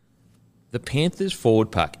seen. The Panthers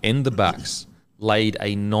forward pack and the backs laid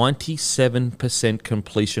a 97%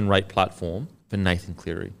 completion rate platform for Nathan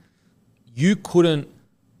Cleary. You couldn't,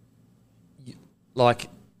 like,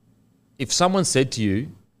 if someone said to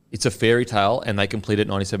you, it's a fairy tale and they complete it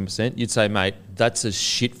 97%, you'd say, mate, that's a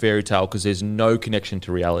shit fairy tale because there's no connection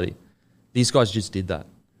to reality. These guys just did that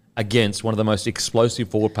against one of the most explosive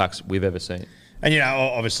forward packs we've ever seen. And,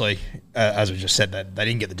 obviously, as we just said, that they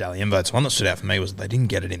didn't get the Daily Inverts. One that stood out for me was they didn't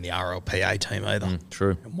get it in the RLPA team either.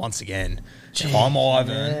 True. And once again, if I'm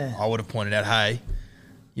Ivan, I would have pointed out, hey,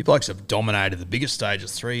 you blokes have dominated the biggest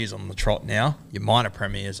stages 3 years on the trot now. Your minor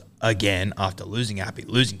premiers, again, after losing Appy,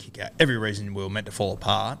 losing Kick-Out, every reason we were meant to fall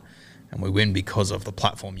apart, and we win because of the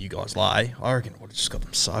platform you guys lay. I reckon it would have just got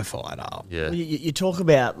them so fired up. Yeah. You talk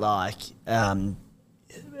about, like, a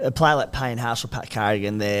player like Payne Haas or Pat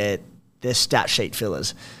Carrigan, they're stat sheet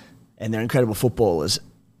fillers and they're incredible footballers.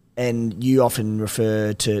 And you often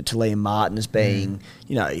refer to Liam Martin as being,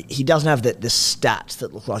 he doesn't have the stats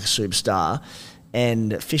that look like a superstar.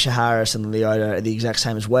 And Fisher Harris and Leota are the exact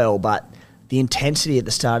same as well. But the intensity at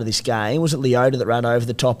the start of this game, was it Leota that ran over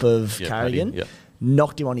the top of Carrigan?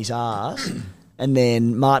 Knocked him on his arse. And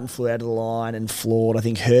then Martin flew out of the line and floored, I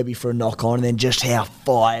think, Herbie for a knock on. And then just how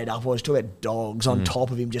fired up I was. Talking about dogs on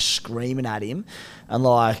top of him, just screaming at him. And,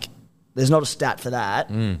 like, there's not a stat for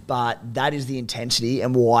that, but that is the intensity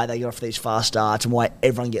and why they get off these fast starts and why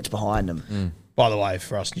everyone gets behind them. By the way,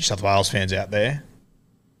 for us New South Wales fans out there,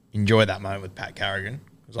 enjoy that moment with Pat Carrigan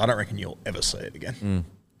because I don't reckon you'll ever see it again.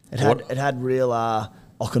 It had real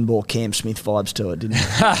Ockenbaugh Cam Smith vibes to it, didn't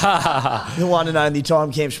it? The one and only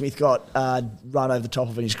time Cam Smith got run over the top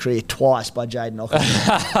of in his career twice by Jaden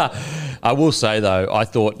Ockenbaugh. I will say, though, I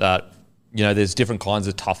thought that, there's different kinds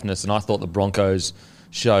of toughness, and I thought the Broncos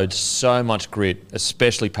showed so much grit,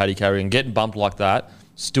 especially Paddy Carrigan. Getting bumped like that,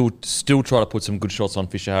 still try to put some good shots on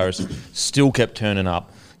Fisher Harris, still kept turning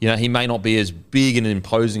up. He may not be as big and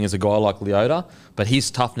imposing as a guy like Leota, but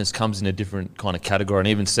his toughness comes in a different kind of category. And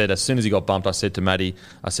even said, as soon as he got bumped, I said to Maddie,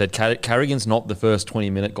 Carrigan's not the first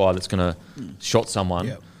 20-minute guy that's going to shot someone.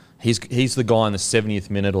 Yep. He's the guy in the 70th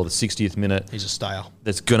minute or the 60th minute. He's a stayer.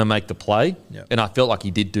 That's going to make the play. Yep. And I felt like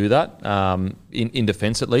he did do that in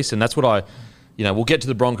defence at least. And that's what we'll get to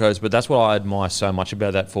the Broncos, but that's what I admire so much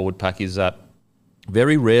about that forward pack is that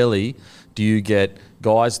very rarely do you get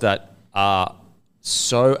guys that are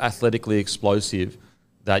so athletically explosive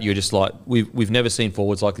that you're just like, we've never seen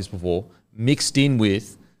forwards like this before, mixed in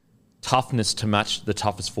with toughness to match the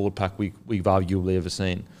toughest forward pack we've arguably ever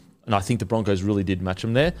seen. And I think the Broncos really did match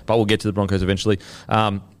them there, but we'll get to the Broncos eventually.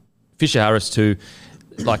 Fisher Harris too,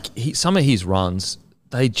 like some of his runs,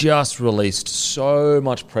 they just released so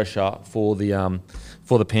much pressure for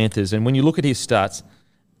the Panthers. And when you look at his stats,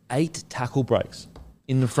 8 tackle breaks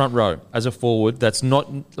in the front row as a forward. That's not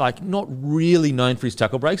really known for his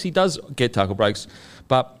tackle breaks. He does get tackle breaks,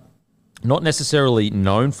 but not necessarily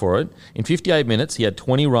known for it. In 58 minutes, he had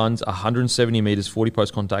 20 runs, 170 metres, 40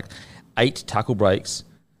 post contact, 8 tackle breaks,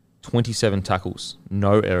 27 tackles,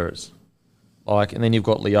 no errors. And then you've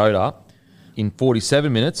got Leota. In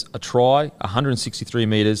 47 minutes, a try, 163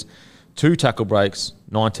 metres, 2 tackle breaks,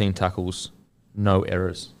 19 tackles, no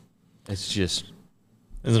errors. It's just...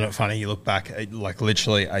 Isn't it funny? You look back, like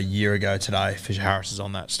literally a year ago today, Fisher Harris is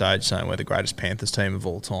on that stage saying we're the greatest Panthers team of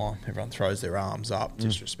all time. Everyone throws their arms up,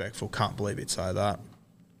 disrespectful. Can't believe he'd say that.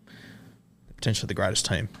 Potentially the greatest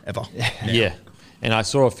team ever. Yeah. And I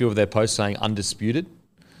saw a few of their posts saying undisputed.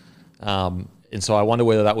 And so I wonder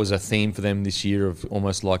whether that was a theme for them this year of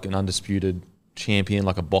almost like an undisputed champion,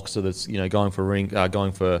 like a boxer that's going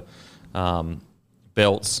for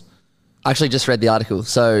belts. I actually just read the article.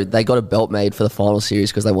 So they got a belt made for the final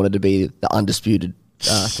series because they wanted to be the undisputed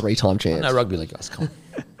 3-time champs. No rugby league guys, come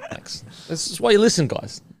on. Thanks. That's why you listen,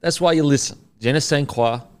 guys. That's why you listen. Je ne sais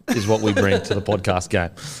quoi is what we bring to the podcast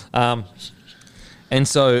game. And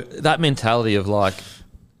so that mentality of like,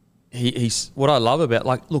 he's what I love about,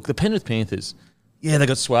 like, look, the Penrith Panthers, yeah, they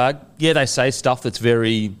got swag. Yeah, they say stuff that's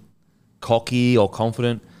very cocky or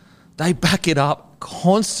confident. They back it up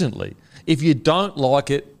constantly. If you don't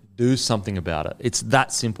like it, do something about it. It's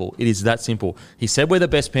that simple. It is that simple. He said we're the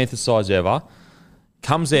best Panthers sides ever.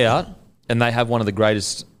 Comes out and they have one of the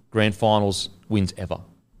greatest grand finals wins ever.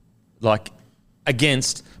 Like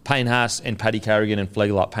against Payne Haas and Paddy Carrigan and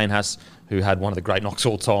Flegler. Payne Haas, who had one of the great knocks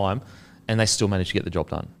all time, and they still managed to get the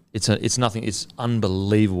job done. It's nothing. It's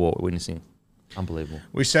unbelievable what we're witnessing. Unbelievable.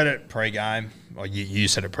 We said it pre-game, or you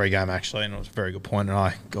said it pre-game actually, and it was a very good point. And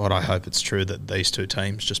I hope it's true that these two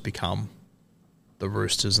teams just become the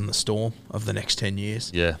Roosters and the Storm of the next 10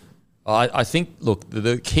 years. Yeah. I think, look,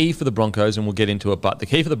 the key for the Broncos, and we'll get into it, but the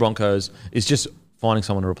key for the Broncos is just finding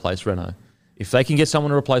someone to replace Renault. if they can get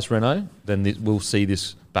someone to replace Renault, then we'll see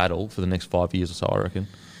this battle for the next 5 years or so, I reckon.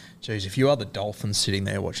 Jeez, if you are the Dolphins sitting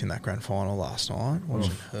there watching that grand final last night,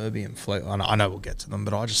 watching Herbie and Fleet, I know we'll get to them,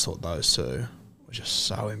 but I just thought those two were just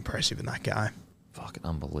so impressive in that game. Fucking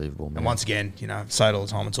unbelievable, man. And once again, say it all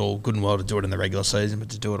the time, it's all good and well to do it in the regular season, but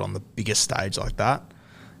to do it on the biggest stage like that,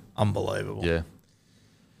 unbelievable. Yeah.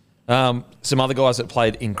 Some other guys that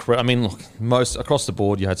played incredible. I mean, look, most across the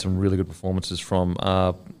board, you had some really good performances from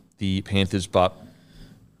the Panthers, but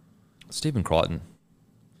Stephen Crichton,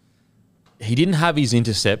 he didn't have his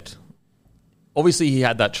intercept. Obviously, he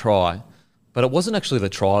had that try, but it wasn't actually the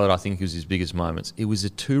try that I think was his biggest moments. It was the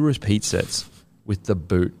 2 repeat sets with the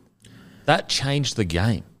boot. That changed the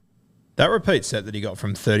game. That repeat set that he got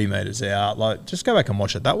from 30 metres out, just go back and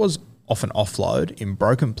watch it. That was off an offload in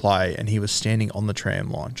broken play, and he was standing on the tram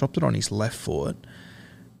line, dropped it on his left foot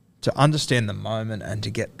to understand the moment and to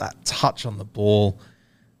get that touch on the ball.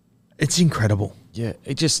 It's incredible. Yeah,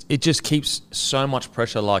 it just keeps so much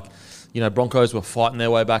pressure. Broncos were fighting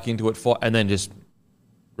their way back into it, and then just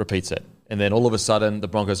repeats it. And then all of a sudden, the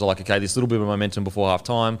Broncos are like, okay, this little bit of momentum before half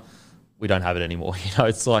time, we don't have it anymore.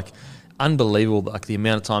 It's unbelievable, the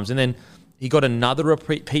amount of times. And then he got another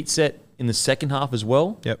repeat set in the second half as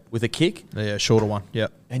well. Yep. With a kick. Yeah, shorter one.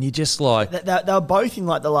 Yep. And you just They were both in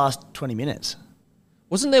the last 20 minutes.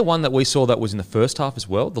 Wasn't there one that we saw that was in the first half as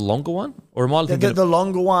well, the longer one? Or am I thinking the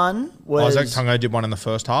longer one was... Isaac Tungo did one in the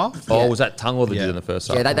first half. Oh, was that Tungo that did in the first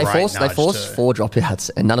half? Yeah, they forced 4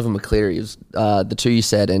 dropouts, and none of them were clear. It was the 2 you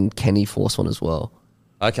said, and Kenny forced one as well.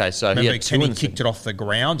 Okay, so remember Kenny kicked it off the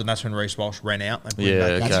ground, and that's when Reece Walsh ran out. That's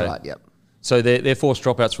right, yep. So they're forced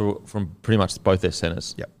dropouts from pretty much both their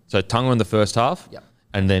centres. Yep. So Tungo in the first half,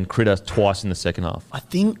 and then Critter twice in the second half. I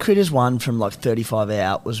think Critter's one from 35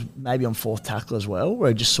 out was maybe on 4th tackle as well, where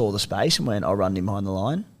he just saw the space and went, I'll run him behind the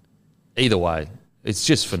line. Either way, it's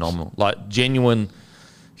just phenomenal. Genuine,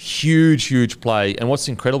 huge play. And what's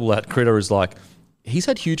incredible about Critter is he's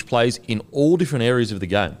had huge plays in all different areas of the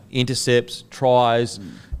game. Intercepts, tries,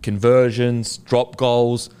 conversions, drop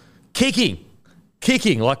goals, kicking.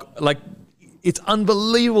 It's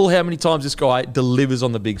unbelievable how many times this guy delivers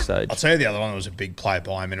on the big stage. I'll tell you the other one that was a big play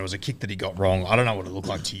by him, and it was a kick that he got wrong. I don't know what it looked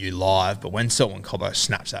like to you live, but when Selwyn Cobbo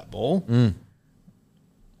snaps that ball,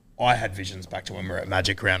 I had visions back to when we were at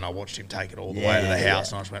Magic Round. I watched him take it all the way to the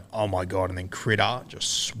house, and I just went, oh my God. And then Critter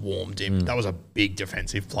just swarmed him. That was a big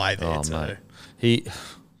defensive play there too. Mate.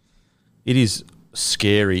 It is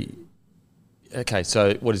scary. Okay,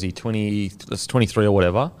 so what is he, 23 or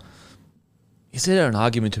whatever? Is there an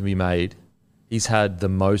argument to be made he's had the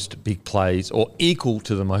most big plays or equal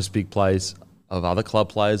to the most big plays of other club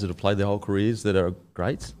players that have played their whole careers that are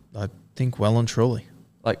great? I think well and truly.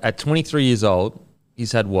 At 23 years old,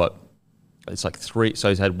 he's had what? It's 3. So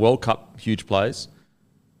he's had World Cup huge plays,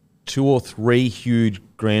 2 or 3 huge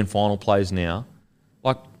grand final plays now.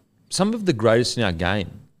 Some of the greatest in our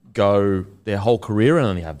game go their whole career and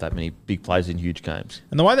only have that many big plays in huge games.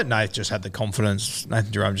 And the way that Nathan Jerome just had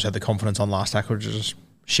the confidence on last tackle to just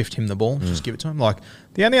shift him the ball, just give it to him.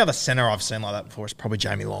 The only other centre I've seen like that before is probably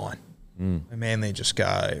Jamie Lyon. And Manly just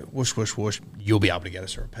go, whoosh, whoosh, whoosh, you'll be able to get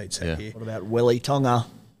us a repeat set here. What about Willie Tonga?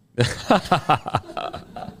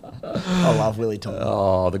 I love Willie Tonga.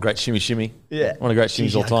 Oh, the great shimmy. Yeah. One of the great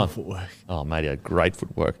shimmies all time. Footwork. Oh, mate, he had great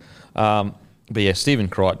footwork. But yeah, Stephen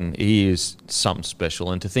Crichton, he is something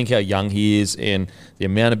special. And to think how young he is and the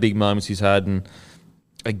amount of big moments he's had. And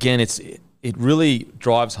again, it really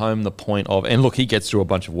drives home the point of, and look, he gets through a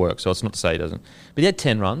bunch of work, so it's not to say he doesn't. But he had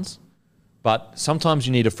 10 runs. But sometimes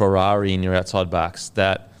you need a Ferrari in your outside backs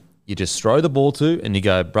that you just throw the ball to and you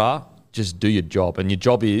go, bruh, just do your job. And your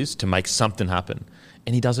job is to make something happen.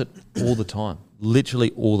 And he does it all the time,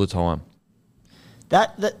 literally all the time.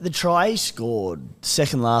 The try he scored,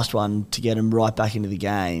 second last one to get him right back into the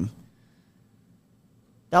game,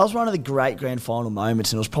 that was one of the great grand final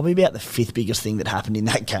moments, and it was probably about the 5th biggest thing that happened in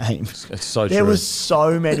that game. It's so true. There was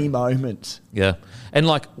so many moments. Yeah. And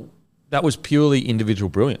that was purely individual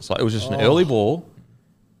brilliance. It was just an early ball,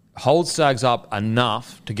 hold Stags up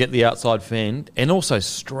enough to get the outside fend, and also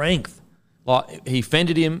strength. He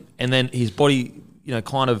fended him, and then his body,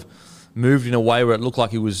 kind of moved in a way where it looked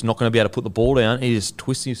like he was not going to be able to put the ball down. He just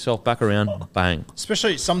twisted himself back around, bang.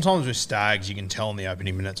 Especially sometimes with Stags, you can tell in the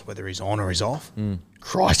opening minutes whether he's on or he's off.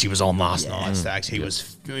 Christ, he was on last night, Stags. He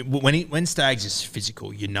was when Stags is physical,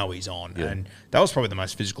 he's on. Yeah. And that was probably the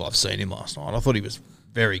most physical I've seen him last night. I thought he was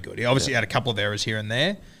very good. He obviously had a couple of errors here and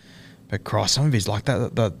there, but Christ, some of his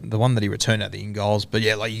the one that he returned at the in goals. But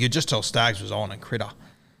yeah, you could just tell Stags was on, and Critter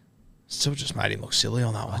still just made him look silly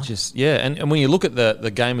on that one. And when you look at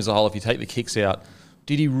the game as a whole, if you take the kicks out,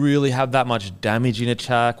 did he really have that much damage in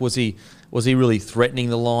attack? Was he really threatening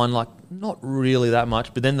the line? Like, not really that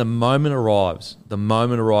much. But then the moment arrives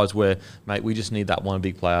where, mate, we just need that one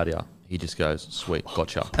big play out here. He just goes, sweet,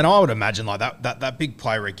 gotcha. And I would imagine like that big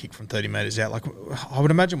play where he kicked from 30 metres out, like I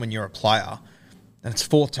would imagine when you're a player and it's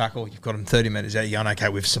fourth tackle, you've got him 30 metres out, you're going, okay,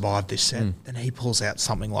 we've survived this set. Then he pulls out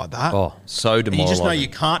something like that. Oh, so demoralising. And you just know you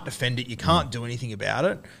can't defend it, you can't do anything about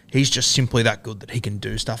it. He's just simply that good that he can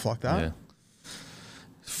do stuff like that. Yeah.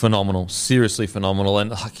 Phenomenal, seriously phenomenal. And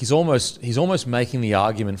like, he's almost making the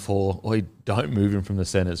argument for, don't move him from the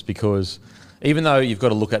centres, because even though you've got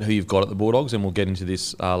to look at who you've got at the Bulldogs, and we'll get into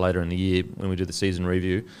this later in the year when we do the season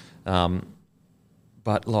review,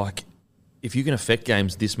 but like, if you can affect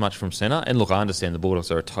games this much from centre, and look, I understand the Bulldogs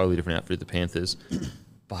are a totally different outfit to the Panthers,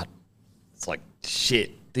 but it's like,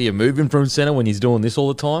 shit, do you move him from centre when he's doing this all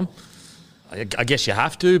the time? I guess you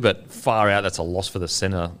have to, but far out, that's a loss for the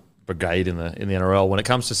centre brigade in the NRL. When it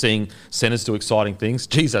comes to seeing centres do exciting things,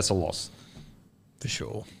 geez, that's a loss. For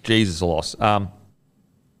sure. Jeez, it's a loss.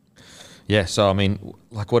 Yeah, so, I mean,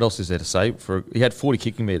 like, what else is there to say? He had 40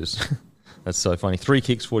 kicking metres. That's so funny. 3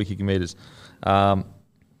 kicks, 40 kicking metres. 9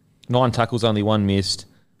 tackles, only 1 missed,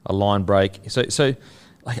 a line break. So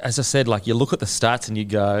like, as I said, like, you look at the stats and you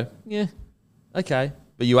go, yeah, okay.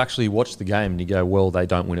 But you actually watch the game and you go, well, they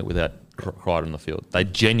don't win it without Crichton on the field. They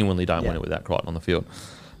genuinely don't win it without Crichton on the field.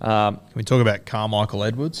 Can we talk about Carmichael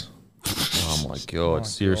Edwards? Oh, my God,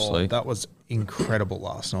 seriously. God, that was incredible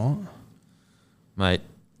last night. Mate,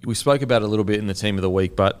 we spoke about it a little bit in the Team of the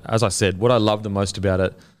Week, but as I said, what I loved the most about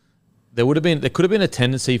it, there could have been a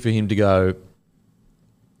tendency for him to go,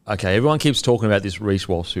 okay, everyone keeps talking about this Reece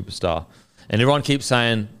Walsh superstar, and everyone keeps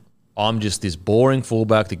saying, I'm just this boring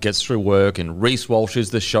fullback that gets through work, and Reece Walsh is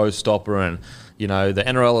the showstopper, and, you know, the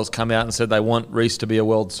NRL has come out and said they want Reece to be a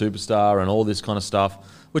world superstar and all this kind of stuff,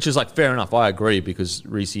 which is like, fair enough, I agree, because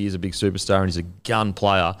Reece is a big superstar and he's a gun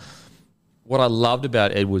player. What I loved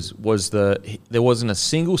about Edwards was there wasn't a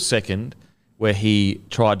single second where he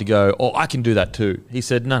tried to go, oh, I can do that too. He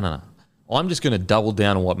said, no. I'm just going to double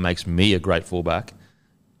down on what makes me a great fullback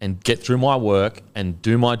and get through my work and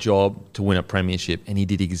do my job to win a premiership. And he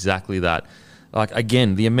did exactly that. Like,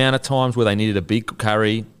 again, the amount of times where they needed a big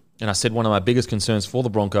carry, and I said one of my biggest concerns for the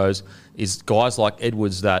Broncos is guys like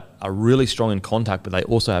Edwards that are really strong in contact, but they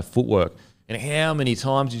also have footwork. And how many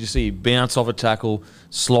times did you see bounce off a tackle,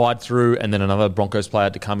 slide through, and then another Broncos player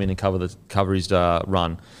had to come in and cover his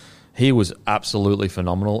run? He was absolutely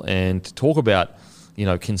phenomenal. And to talk about, you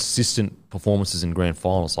know, consistent performances in grand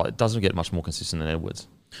finals, like, it doesn't get much more consistent than Edwards.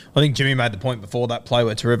 I think Jimmy made the point before that play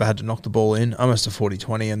where Tareva had to knock the ball in, almost a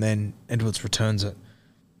 40-20, and then Edwards returns it.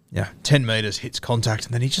 10 metres, hits contact,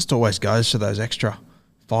 and then he just always goes for those extra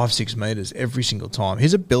 5-6 metres every single time.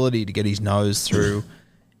 His ability to get his nose through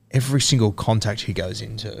every single contact he goes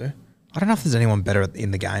into, I don't know if there's anyone better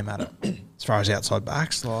in the game at it as far as outside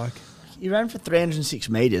backs. Like, he ran for 306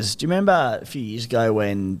 metres. Do you remember a few years ago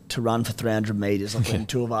when to run for 300 metres, like when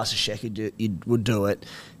Tuivasa-Sheck would do it,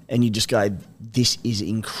 and you just go, this is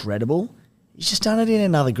incredible? He's just done it in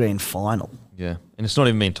another grand final. Yeah, and it's not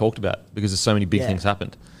even being talked about because there's so many big things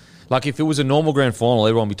happened. Like, if it was a normal grand final,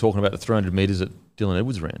 everyone would be talking about the 300 metres that Dylan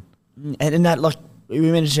Edwards ran. And that, like, we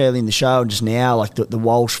mentioned earlier in the show and just now, like the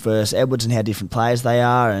Walsh versus Edwards and how different players they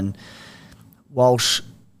are. And Walsh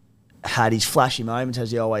had his flashy moments,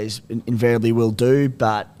 as he always invariably will do,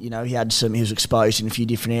 but, you know, he was exposed in a few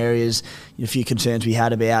different areas, a few concerns we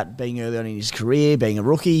had about being early on in his career, being a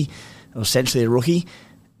rookie, or essentially a rookie.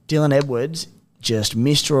 Dylan Edwards, just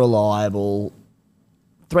Mr. Reliable,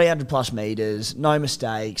 300 plus metres, no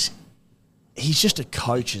mistakes. He's just a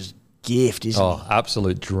coach's gift, isn't he? Oh,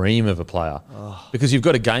 absolute dream of a player. Oh. Because you've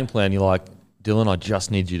got a game plan, you're like, Dylan, I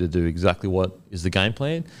just need you to do exactly what is the game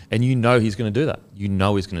plan. And you know he's going to do that. You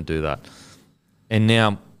know he's going to do that. And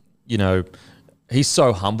now, you know, he's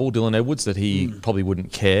so humble, Dylan Edwards, that he probably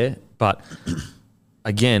wouldn't care. But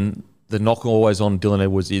again, the knock always on Dylan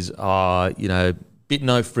Edwards is, you know, bit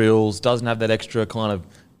no frills, doesn't have that extra kind of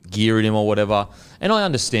gear in him or whatever. And I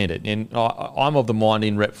understand it. And I'm of the mind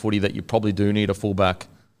in rep footy that you probably do need a fullback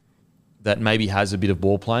that maybe has a bit of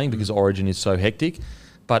ball playing because Origin is so hectic.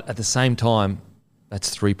 But at the same time, that's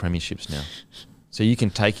 3 premierships now. So you can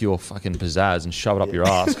take your fucking pizzazz and shove it up your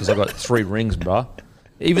ass because I've got 3 rings, bruh.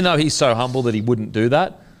 Even though he's so humble that he wouldn't do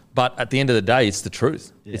that. But at the end of the day, it's the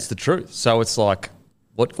truth. Yeah. It's the truth. So it's like,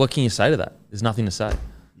 what can you say to that? There's nothing to say.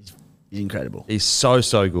 He's incredible. He's so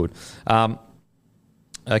good.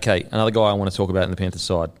 Okay, another guy I want to talk about in the Panthers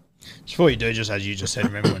side. Just before you do, just as you just said,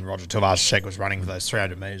 remember when Roger Tuivasa-Sheck was running for those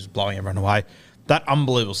 300 metres, blowing everyone away? That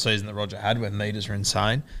unbelievable season that Roger had where metres are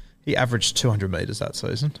insane, he averaged 200 metres that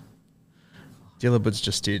season. Dillibirds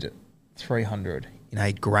just did 300 in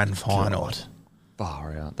a grand final. God.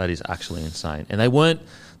 Far out. That is actually insane. And they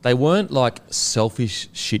weren't like selfish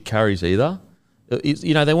shit carries either.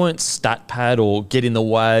 They weren't stat pad or get in the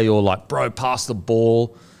way or like, bro, pass the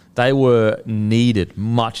ball. They were needed,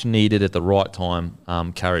 much needed at the right time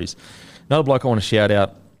carries. Another bloke I want to shout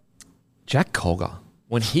out, Jack Cogger.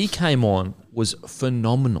 When he came on, was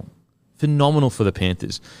phenomenal. Phenomenal for the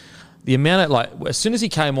Panthers. The amount of, as soon as he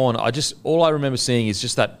came on, all I remember seeing is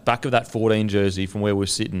just that back of that 14 jersey from where we're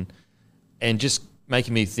sitting and just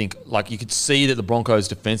making me think, you could see that the Broncos'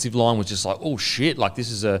 defensive line was just like, oh, shit, this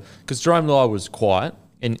is because Jerome Luai was quiet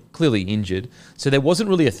and clearly injured. So there wasn't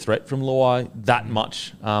really a threat from Luai that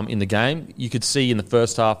much in the game. You could see in the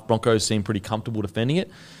first half, Broncos seemed pretty comfortable defending it.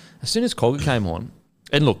 As soon as Cogger came on,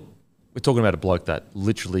 and look, we're talking about a bloke that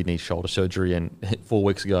literally needs shoulder surgery and 4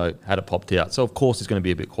 weeks ago had it popped out. So, of course, he's going to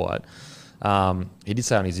be a bit quiet. He did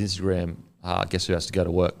say on his Instagram, guess who has to go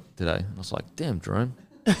to work today? And I was like, damn, Jerome.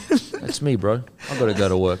 That's me, bro. I've got to go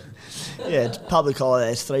to work. Yeah, it's public holiday.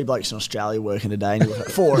 There's 3 blokes in Australia working today. And you're looking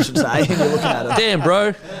at 4, I should say. And you're looking at them. Damn,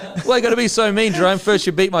 bro. Well, you got to be so mean, Jerome. First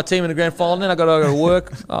you beat my team in the grand final, then I got to go to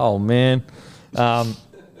work. Oh, man.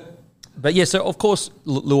 But, yeah, so, of course,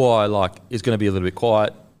 Luai, is going to be a little bit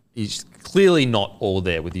quiet. He's clearly not all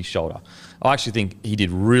there with his shoulder. I actually think he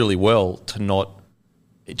did really well to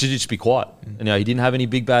just be quiet. He didn't have any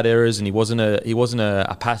big bad errors, and he wasn't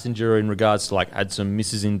a passenger in regards to had some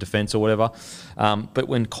misses in defence or whatever. But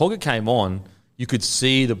when Cogger came on, you could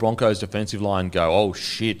see the Broncos defensive line go, oh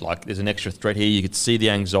shit, there's an extra threat here. You could see the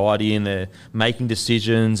anxiety in there, making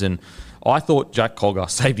decisions, and I thought Jack Cogger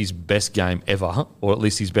saved his best game ever, or at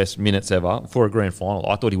least his best minutes ever for a grand final.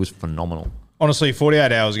 I thought he was phenomenal. Honestly,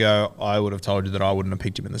 48 hours ago, I would have told you that I wouldn't have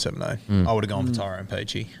picked him in the 7-0. I would have gone for Tyrone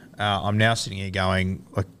Peachy. I'm now sitting here going,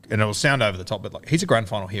 and it will sound over the top, but he's a grand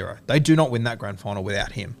final hero. They do not win that grand final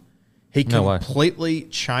without him. He completely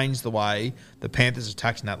changed the way the Panthers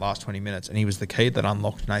attacked in that last 20 minutes, and he was the key that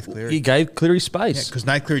unlocked Nath Cleary. He gave Cleary space. Because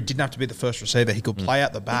Nath Cleary didn't have to be the first receiver. He could play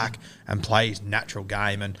out the back and play his natural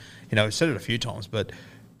game. And, we've said it a few times, but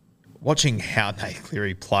watching how Nath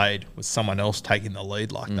Cleary played with someone else taking the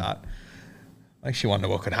lead like that, makes you wonder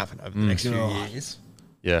what could happen over the next few years.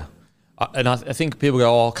 Yeah. And I think people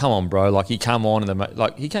go, oh, come on, bro. He came on in the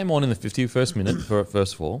 51st minute,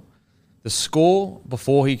 first of all. The score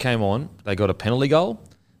before he came on, they got a penalty goal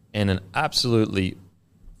and an absolutely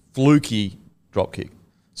fluky drop kick.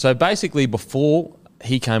 So basically before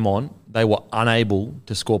he came on, they were unable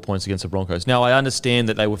to score points against the Broncos. Now, I understand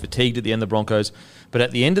that they were fatigued at the end of the Broncos, but at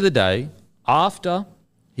the end of the day, after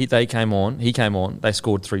he came on, they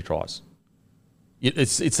scored 3 tries.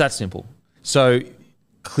 It's that simple. So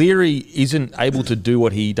Cleary isn't able to do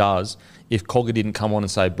what he does if Cogger didn't come on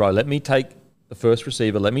and say, bro, let me take the first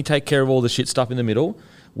receiver, let me take care of all the shit stuff in the middle.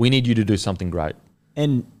 We need you to do something great.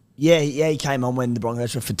 And he came on when the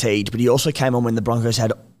Broncos were fatigued, but he also came on when the Broncos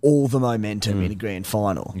had all the momentum in a grand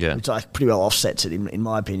final, which pretty well offsets it in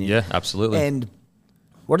my opinion. Yeah, absolutely. And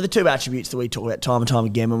what are the 2 attributes that we talk about time and time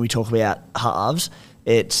again when we talk about halves?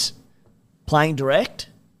 It's playing direct,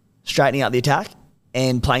 straightening up the attack,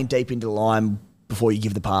 and playing deep into the line before you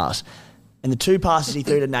give the pass. And the 2 passes he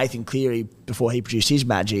threw to Nathan Cleary before he produced his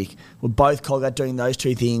magic were both Cogger doing those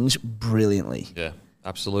 2 things brilliantly. Yeah,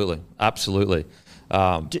 absolutely. Absolutely.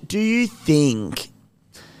 Do you think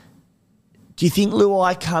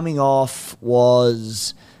Luai coming off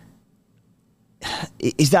was... do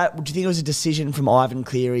you think it was a decision from Ivan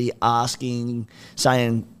Cleary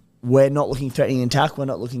saying, we're not looking threatening attack, we're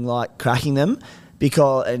not looking like cracking them,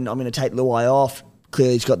 and I'm going to take Luai off.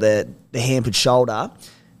 Clearly he's got the hampered shoulder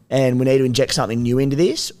and we need to inject something new into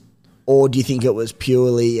this? Or do you think it was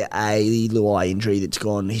purely a Luai injury that's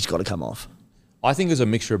gone, he's got to come off? I think there's a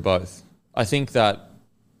mixture of both. I think that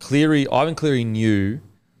Ivan Cleary knew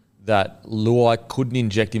that Luai couldn't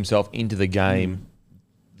inject himself into the game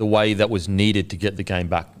the way that was needed to get the game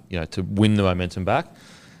back, to win the momentum back.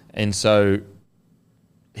 And so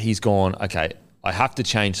he's gone, okay, I have to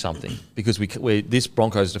change something because this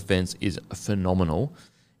Broncos defense is phenomenal,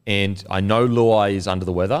 and I know Luai is under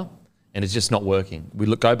the weather, and it's just not working.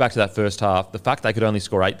 Go back to that first half. The fact they could only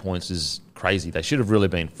score 8 points is crazy. They should have really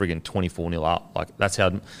been friggin' 24-0 up. That's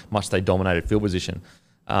how much they dominated field position.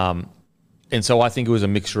 And so I think it was a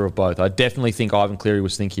mixture of both. I definitely think Ivan Cleary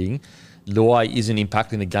was thinking, Luai isn't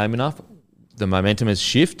impacting the game enough. The momentum has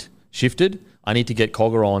shifted. I need to get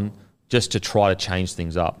Cogger on just to try to change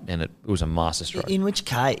things up, and it was a masterstroke. In which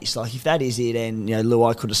case, if that is it, and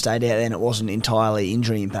Luai could have stayed out and it wasn't entirely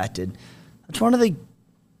injury impacted, it's one of the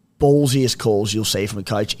ballsiest calls you'll see from a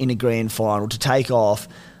coach in a grand final to take off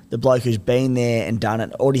the bloke who's been there and done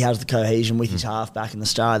it, already has the cohesion with his half-back and the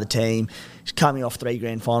star of the team. He's coming off 3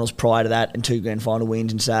 grand finals prior to that and 2 grand final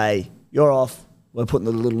wins and say, you're off, we're putting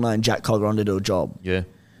the little-known Jack Cogger on to do a job. Yeah,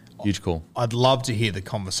 huge call. I'd love to hear the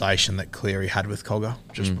conversation that Cleary had with Cogger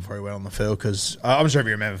just before he went on the field, because I'm sure if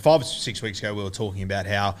you remember, 5 or 6 weeks ago we were talking about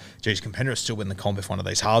how, geez, can Penrith still win the comp if one of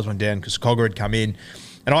these halves went down, because Cogger had come in.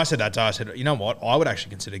 And I said that day, I said, you know what, I would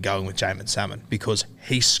actually consider going with Jamin Salmon, because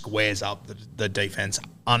he squares up the defence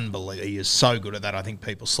unbelievably. He is so good at that, I think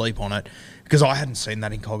people sleep on it, because I hadn't seen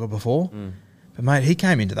that in Cogger before. But, mate, he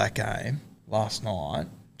came into that game last night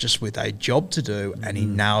just with a job to do, and he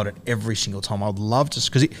nailed it every single time. I'd love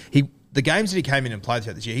to, because the games that he came in and played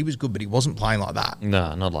throughout this year, he was good, but he wasn't playing like that.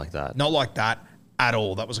 No, not like that. Not like that at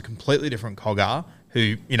all. That was a completely different Cogger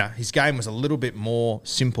who, you know, his game was a little bit more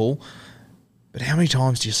simple. But how many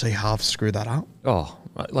times do you see halves screw that up? Oh,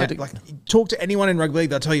 Like talk to anyone in rugby league,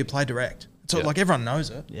 they'll tell you play direct. So like everyone knows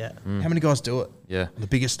it. Yeah. How many guys do it? Yeah. On the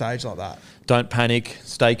biggest stage like that. Don't panic,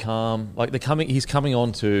 stay calm. Like he's coming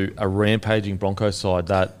on to a rampaging Broncos side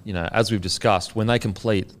that, you know, as we've discussed, when they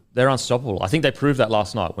complete, they're unstoppable. I think they proved that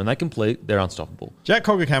last night. When they complete, they're unstoppable. Jack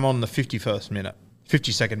Cogger came on in the 51st minute.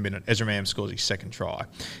 52nd minute, Ezra Mam scores his second try.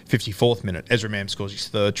 54th minute, Ezra Mam scores his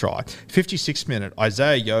third try. 56th minute,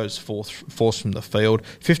 Isaiah Yo's forced from the field.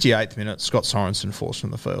 58th minute, Scott Sorensen forced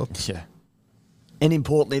from the field. Yeah. And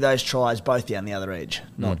importantly, those tries both down the other edge,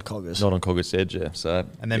 not Cogger's. Not on Cogger's edge, yeah. So,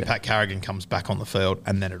 and then Pat Carrigan comes back on the field,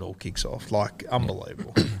 and then it all kicks off. Like,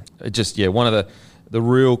 unbelievable. It just, one of the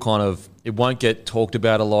real kind of, it won't get talked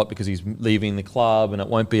about a lot because he's leaving the club, and it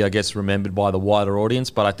won't be, I guess, remembered by the wider audience.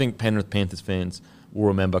 But I think Penrith Panthers fans will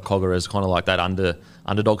remember Cogger as kind of like that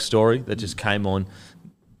underdog story that just came on,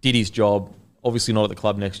 did his job, obviously not at the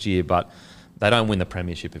club next year, but they don't win the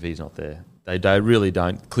premiership if he's not there. They really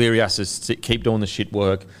don't. Cleary has to keep doing the shit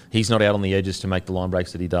work. He's not out on the edges to make the line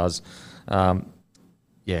breaks that he does.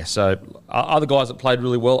 So other guys that played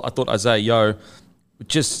really well, I thought Isaiah Yo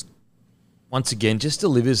just, once again, just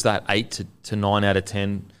delivers that 8 to 9 out of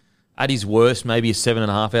 10. At his worst, maybe a 7.5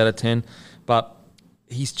 out of 10. But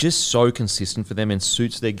he's just so consistent for them and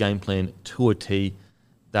suits their game plan to a T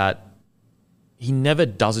that he never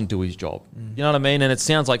doesn't do his job. You know what I mean? And it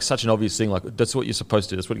sounds like such an obvious thing, like that's what you're supposed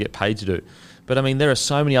to do, that's what you get paid to do. But I mean, there are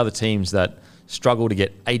so many other teams that struggle to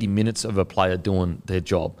get 80 minutes of a player doing their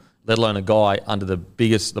job, let alone a guy under the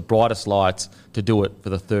brightest lights to do it for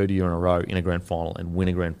the third year in a row in a grand final and win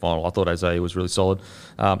a grand final. I thought Isaiah was really solid.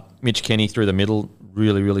 Mitch Kenny through the middle,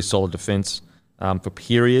 really, really solid defence for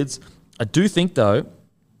periods. I do think, though,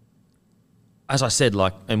 as I said,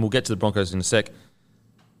 and we'll get to the Broncos in a sec,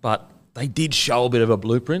 but they did show a bit of a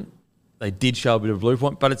blueprint. But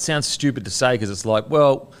it sounds stupid to say because it's like,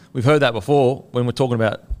 well, we've heard that before when we're talking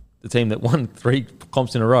about the team that won 3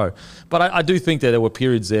 comps in a row. But I do think that there were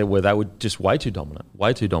periods there where they were just way too dominant.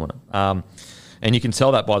 And you can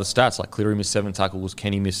tell that by the stats. Like Cleary missed 7 tackles,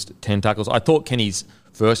 Kenny missed 10 tackles. I thought Kenny's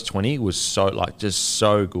first 20 was just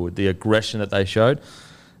so good. The aggression that they showed.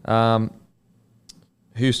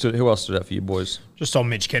 Who else stood out for you boys? Just on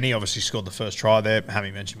Mitch Kenny, obviously scored the first try there.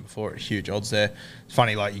 Hammy mentioned before, huge odds there. It's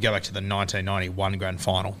funny, like you go back to the 1991 grand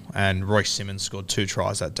final, and Royce Simmons scored 2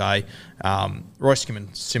 tries that day. Royce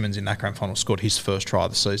Simmons in that grand final scored his first try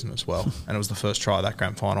of the season as well, and it was the first try of that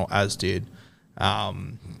grand final, as did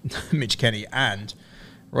Mitch Kenny. And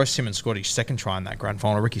Royce Simmons scored his second try in that grand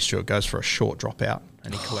final. Ricky Stewart goes for a short dropout,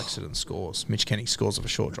 and he collects it and scores. Mitch Kenny scores of a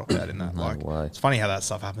short dropout in that. Way. It's funny how that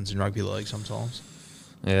stuff happens in rugby league sometimes.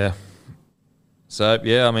 Yeah. So,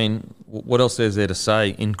 I mean, what else is there to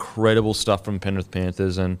say? Incredible stuff from Penrith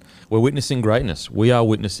Panthers, and we're witnessing greatness. We are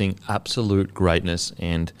witnessing absolute greatness,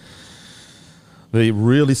 and the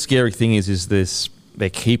really scary thing is their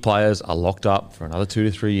key players are locked up for another 2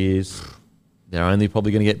 to 3 years. They're only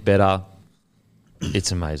probably going to get better.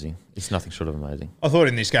 It's amazing. It's nothing short of amazing. I thought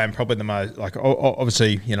in this game probably the most,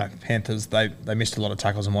 obviously, Panthers, they missed a lot of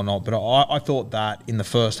tackles and whatnot, but I thought that in the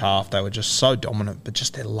first half they were just so dominant, but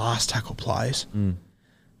just their last tackle plays,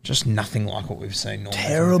 just nothing like what we've seen normally.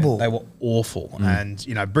 Terrible. They were awful. And,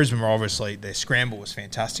 Brisbane were obviously, their scramble was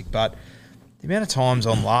fantastic, but the amount of times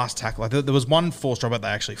on last tackle, there was one forced dropout they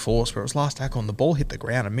actually forced where it was last tackle and the ball hit the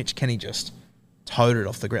ground and Mitch Kenny just towed it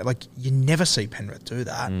off the ground. Like, you never see Penrith do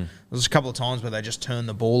that. There was a couple of times where they just turned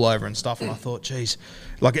the ball over and stuff, and I thought, geez,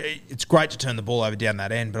 it's great to turn the ball over down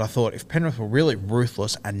that end, but I thought if Penrith were really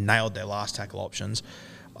ruthless and nailed their last tackle options,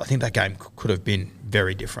 I think that game could have been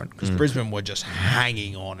very different because Brisbane were just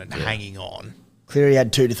hanging on and hanging on. Cleary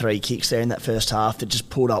had 2 to 3 kicks there in that first half that just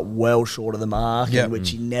pulled up well short of the mark, which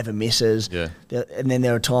he never misses. Yeah. And then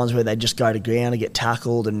there were times where they just go to ground and get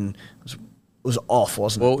tackled, and it was off,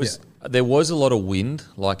 wasn't it? Well, There was a lot of wind.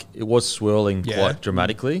 Like, it was swirling quite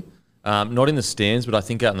dramatically. Not in the stands, but I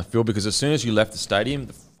think out in the field, because as soon as you left the stadium,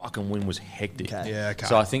 the fucking wind was hectic. Okay. Yeah, okay.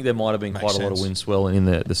 So I think there might have been Makes quite a lot of sense. wind swirling in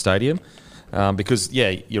the stadium. Because,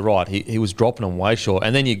 yeah, you're right. He was dropping them way short.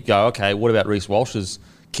 And then you go, okay, what about Reece Walsh's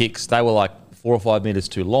kicks? They were like 4 or 5 metres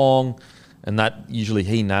too long, and that usually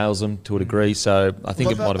he nails them to a degree. So I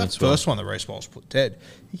think it might have been that swirling. first one that Reece Walsh put dead.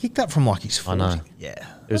 He kicked that from like his 40. I know. Yeah.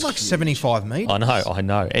 It was like 75 metres. I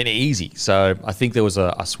know, and easy. So I think there was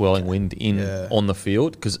a swirling wind on the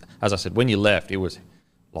field because, as I said, when you left, it was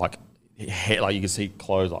like you could see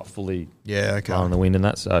clothes like fully blowing in the wind and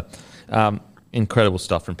that. So incredible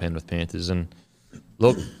stuff from Penrith Panthers. And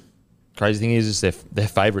look, crazy thing is they're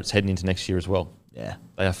favourites heading into next year as well. Yeah.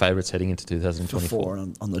 They are favourites heading into 2024. 4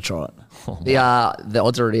 on the trot. The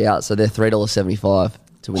odds are already out, so they're $3.75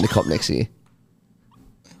 to win the Cop next year.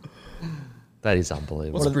 That is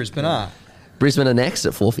unbelievable. What's Brisbane at? Brisbane are next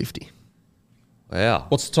at $4.50. Wow.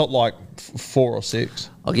 What's the top, like, 4 or 6?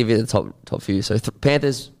 I'll give you the top few. So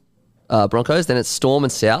Panthers, Broncos, then it's Storm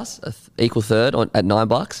and South, equal third at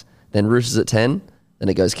 $9. Then Roosters at 10. Then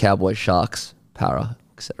it goes Cowboys, Sharks, Para,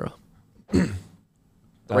 etc.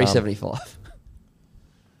 $3.75.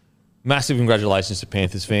 Massive congratulations to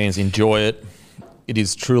Panthers fans. Enjoy it. It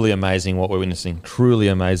is truly amazing what we're witnessing. Truly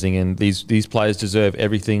amazing. And these players deserve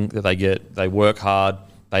everything that they get. They work hard.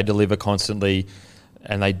 They deliver constantly.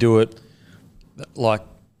 And they do it like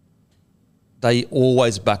they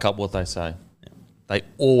always back up what they say.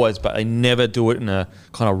 They never do it in a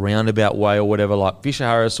kind of roundabout way or whatever, like Fisher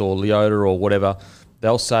Harris or Leota or whatever.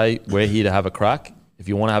 They'll say, we're here to have a crack. If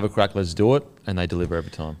you want to have a crack, let's do it. And they deliver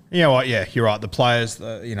every time. You know what? Yeah, you're right. The players,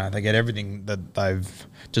 they get everything that they've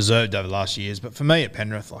deserved over the last years. But for me at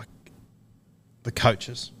Penrith, like, the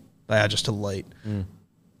coaches, they are just elite.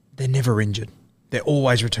 They're never injured. They're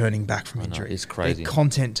always returning back from injury. It's crazy. Their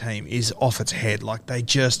content team is off its head. Like,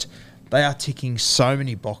 they are ticking so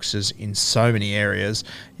many boxes in so many areas,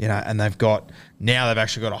 and they've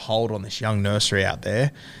actually got a hold on this young nursery out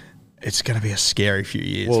there. It's going to be a scary few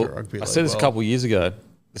years for rugby league. I said this a couple of years ago.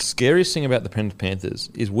 The scariest thing about the Penrith Panthers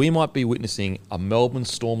is we might be witnessing a Melbourne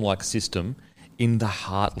Storm-like system in the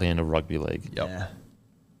heartland of rugby league. Yep. Yeah.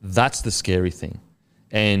 That's the scary thing.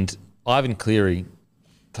 And Ivan Cleary,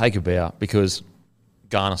 take a bow because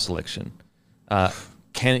Garner selection.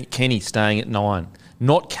 Kenny staying at 9.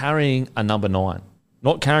 Not carrying a number 9.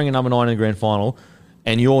 Not carrying a number 9 in the grand final,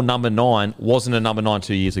 and your number 9 wasn't a number 9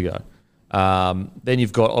 2 years ago. Then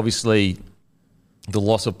you've got, obviously, the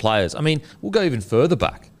loss of players. I mean, we'll go even further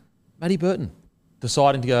back. Matty Burton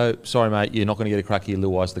deciding to go, sorry, mate, you're not going to get a crack here.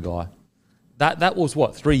 Luai's the guy. That was,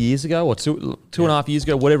 what, 3 years ago or two and a half years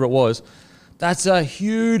ago, whatever it was. That's a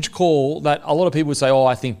huge call that a lot of people would say,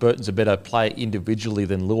 I think Burton's a better player individually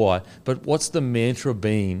than Luai. But what's the mantra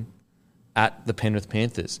been at the Penrith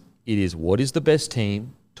Panthers? It is, what is the best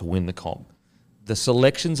team to win the comp? The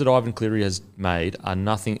selections that Ivan Cleary has made are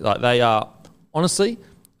nothing, like they are, honestly,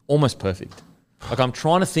 almost perfect. Like, I'm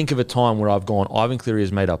trying to think of a time where I've gone, Ivan Cleary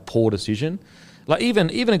has made a poor decision. Like, even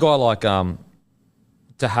a guy like,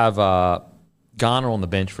 to have Garner on the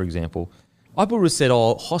bench, for example, I would have said,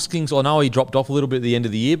 Hoskins, I know he dropped off a little bit at the end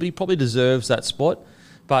of the year, but he probably deserves that spot.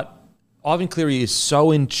 But Ivan Cleary is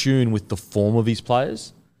so in tune with the form of his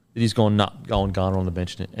players that he's gone, go on Garner on the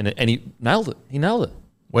bench. And he nailed it. He nailed it.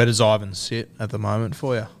 Where does Ivan sit at the moment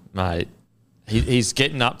for you? Mate, he's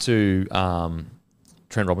getting up to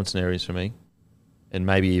Trent Robinson areas for me. And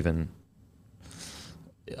maybe even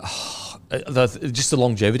just the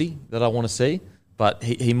longevity that I want to see. But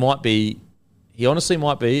he might be, he honestly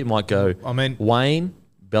might be, it might go Wayne,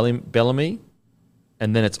 Bellamy,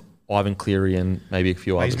 and then it's Ivan Cleary and maybe a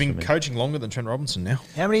few others. He's been coaching longer than Trent Robinson now.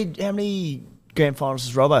 How many grand finals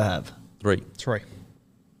does Robbo have? 3.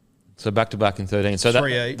 So back-to-back in 13. So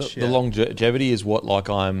 3 each, the longevity is what, like,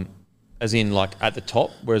 I'm, as in, like, at the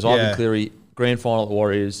top, whereas Ivan Cleary, grand final at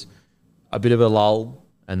Warriors, a bit of a lull,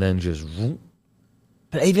 and then just...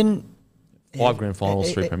 But even... 5 grand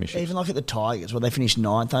finals, 3 premierships. Even like at the Tigers, where they finished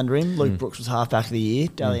 9th under him, Luke Brooks was half-back of the year,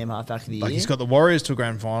 Dally M half-back of the year. Like, he's got the Warriors to a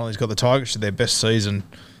grand final. He's got the Tigers to their best season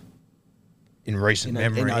in recent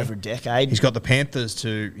memory. In over a decade. He's got the Panthers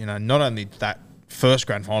to, not only that first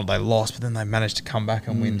grand final they lost, but then they managed to come back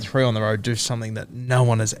and win 3 on the road, do something that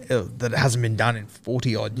that hasn't been done in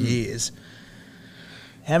 40-odd years.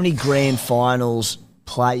 How many grand finals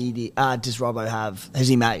does Robbo have? Has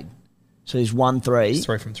he made? So he's won 3. It's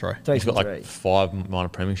 3 from 3. He's got like 5 minor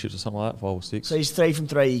premierships or something like that, 5 or 6. So he's 3 from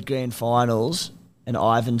 3 grand finals, and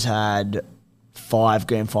Ivan's had 5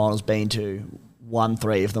 grand finals been to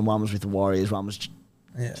 3 of them. One was with the Warriors, one was to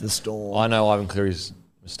the Storm. I know Ivan Cleary's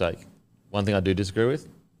mistake. One thing I do disagree with,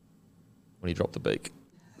 when he dropped the beak.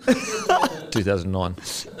 2009.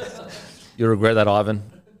 You'll regret that, Ivan.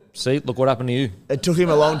 See, look what happened to you. It took him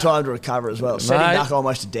a long time to recover as well. Set him back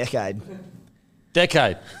almost a decade.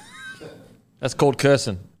 That's called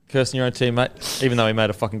cursing. Cursing your own teammate, even though he made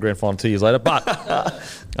a fucking grand final 2 years later. But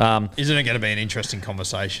isn't it going to be an interesting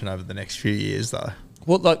conversation over the next few years, though?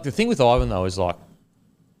 Well, like the thing with Ivan though is like,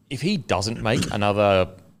 if he doesn't make another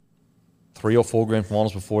 3 or 4 grand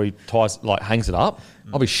finals before he hangs it up,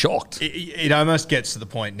 I'll be shocked. It almost gets to the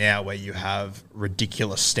point now where you have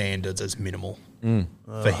ridiculous standards as minimal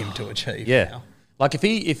for him to achieve. Yeah, now. like if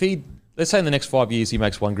he let's say in the next 5 years he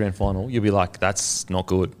makes 1 grand final, you'll be like, that's not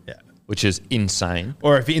good. Yeah. Which is insane.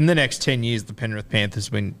 Or if in the next 10 years the Penrith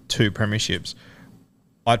Panthers win 2 premierships,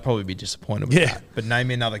 I'd probably be disappointed with that. But name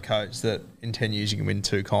me another coach that in 10 years you can win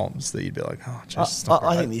 2 comps that you'd be like, oh, just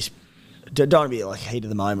I think this, don't want to be like a heat of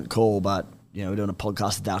the moment call, but we're doing a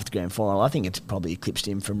podcast after the grand final. I think it's probably eclipsed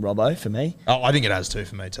him from Robbo for me. Oh, I think it has too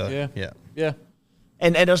for me too. Yeah.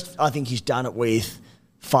 And I think he's done it with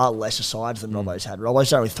far lesser sides than Robbo's had. Robbo's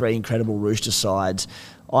done it with 3 incredible Rooster sides.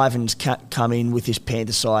 Ivan's come in with this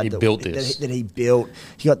Panther side that he built.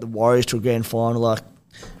 He got the Warriors to a grand final. Like,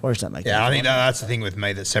 Warriors don't make. Yeah, I think that's the thing with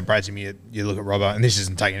me that separates him. You look at Robbo, and this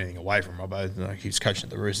isn't taking anything away from Robbo. Like, he's coaching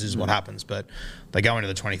at the Roosters. This is what happens. But they go into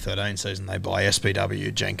the 2013 season. They buy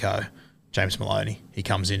SBW, Jenko, James Maloney. He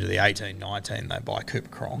comes into the 18-19. They buy Cooper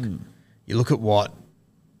Cronk. You look at what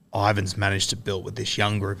Ivan's managed to build with this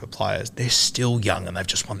young group of players. They're still young and they've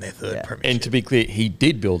just won their 3rd premiership. And to be clear, he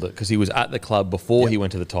did build it because he was at the club before he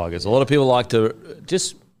went to the Tigers. A lot of people like to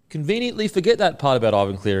just conveniently forget that part about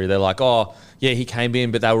Ivan Cleary. They're like, oh, yeah, he came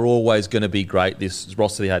in, but they were always going to be great, this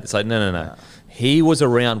roster he had. It's like, no. He was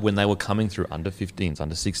around when they were coming through under 15s,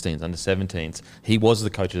 under 16s, under 17s. He was the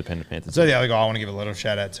coach of the Penrith Panthers. So the other guy I want to give a little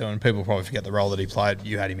shout out to, and people probably forget the role that he played.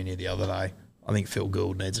 You had him in here the other day. I think Phil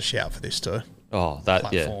Gould needs a shout for this too. Oh, that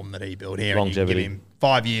platform that he built here. Longevity. And you can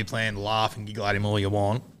give him 5-year plan, laugh and giggle at him all you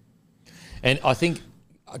want. And I think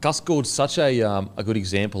Gus Gould's such a good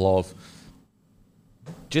example of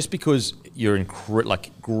just because you're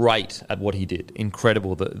great at what he did,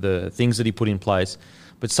 incredible, the things that he put in place,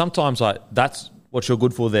 but sometimes that's what you're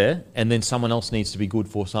good for there, and then someone else needs to be good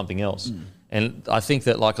for something else. And I think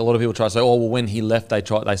that like a lot of people try to say, oh, well, when he left, they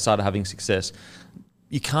started having success.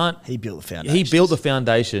 You can't. He built the foundations. He built the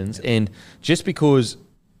foundations, and just because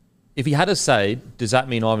if he had a say, does that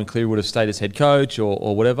mean Ivan Cleary would have stayed as head coach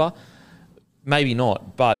or whatever? Maybe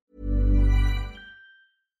not, but.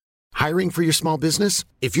 Hiring for your small business?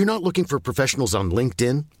 If you're not looking for professionals on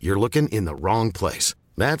LinkedIn, you're looking in the wrong place.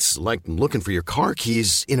 That's like looking for your car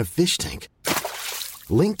keys in a fish tank.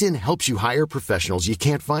 LinkedIn helps you hire professionals you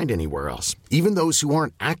can't find anywhere else, even those who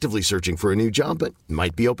aren't actively searching for a new job but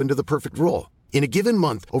might be open to the perfect role. In a given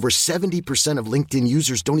month, over 70% of LinkedIn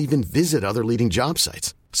users don't even visit other leading job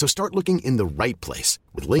sites. So start looking in the right place.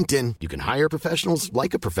 With LinkedIn, you can hire professionals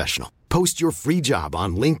like a professional. Post your free job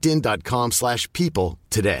on linkedin.com/people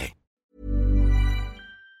today.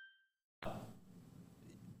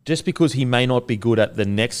 Just because he may not be good at the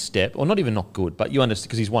next step, or not even not good, but you understand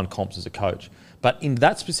because he's won comps as a coach. But in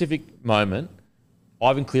that specific moment,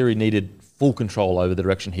 Ivan Cleary needed full control over the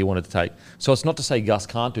direction he wanted to take. So it's not to say Gus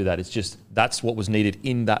can't do that. It's just that's what was needed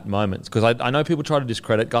in that moment. Because I know people try to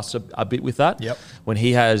discredit Gus a bit with that. Yep. When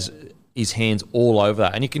he has his hands all over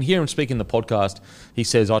that. And you can hear him speak in the podcast. He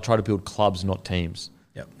says, I try to build clubs, not teams.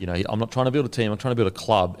 Yep. I'm not trying to build a team. I'm trying to build a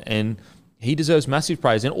club. And he deserves massive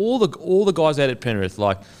praise. And all the guys out at Penrith,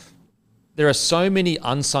 like, there are so many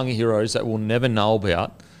unsung heroes that we'll never know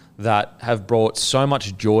about that have brought so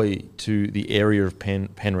much joy to the area of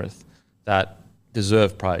Penrith that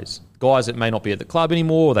deserve praise. Guys that may not be at the club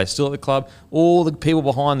anymore, or they're still at the club, all the people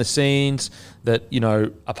behind the scenes that,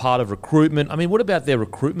 are part of recruitment. I mean, what about their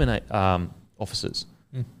recruitment officers?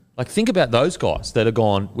 Like, think about those guys that are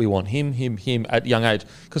gone, we want him at young age.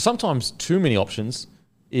 Because sometimes too many options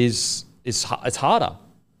it's harder.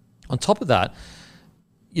 On top of that,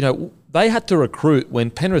 they had to recruit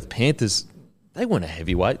when Penrith Panthers, they weren't a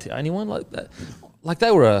heavyweight to anyone like that. Like,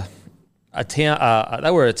 they were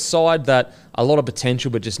they were a side that a lot of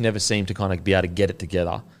potential, but just never seemed to kind of be able to get it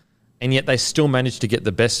together. And yet they still managed to get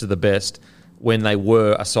the best of the best when they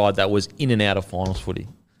were a side that was in and out of finals footy.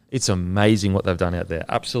 It's amazing what they've done out there.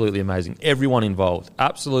 Absolutely amazing. Everyone involved.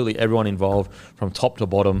 Absolutely everyone involved from top to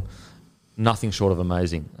bottom. Nothing short of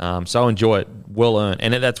amazing. So enjoy it. Well earned.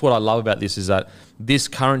 And that's what I love about this is that this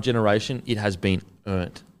current generation, it has been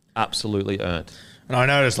earned. Absolutely earned. And I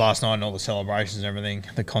noticed last night in all the celebrations and everything,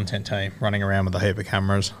 the content team running around with a heap of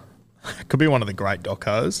cameras. Could be one of the great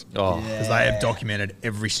docos. Oh, Because they have documented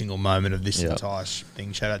every single moment of this entire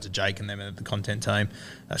thing. Shout out to Jake and them and the content team.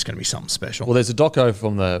 That's going to be something special. well, there's a doco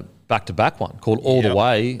from the back-to-back one called All the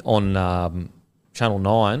Way on Channel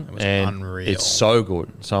 9. was and unreal. It's so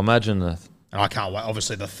good. So imagine the... And I can't wait.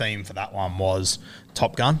 Obviously, the theme for that one was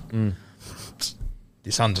Top Gun.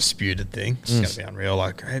 This undisputed thing. It's going to be unreal.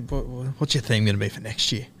 Like, hey, what's your theme going to be for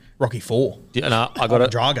next year? Rocky 4. Yeah, no, I got it.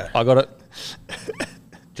 Drago. I got it.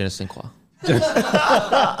 Je ne sais quoi.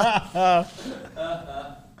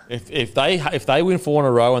 If they win 4 in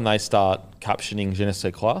a row and they start captioning Je ne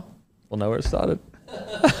sais quoi, we'll know where it started.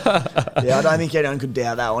 Yeah, I don't think anyone could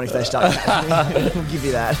doubt that one if they start. We'll give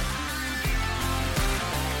you that.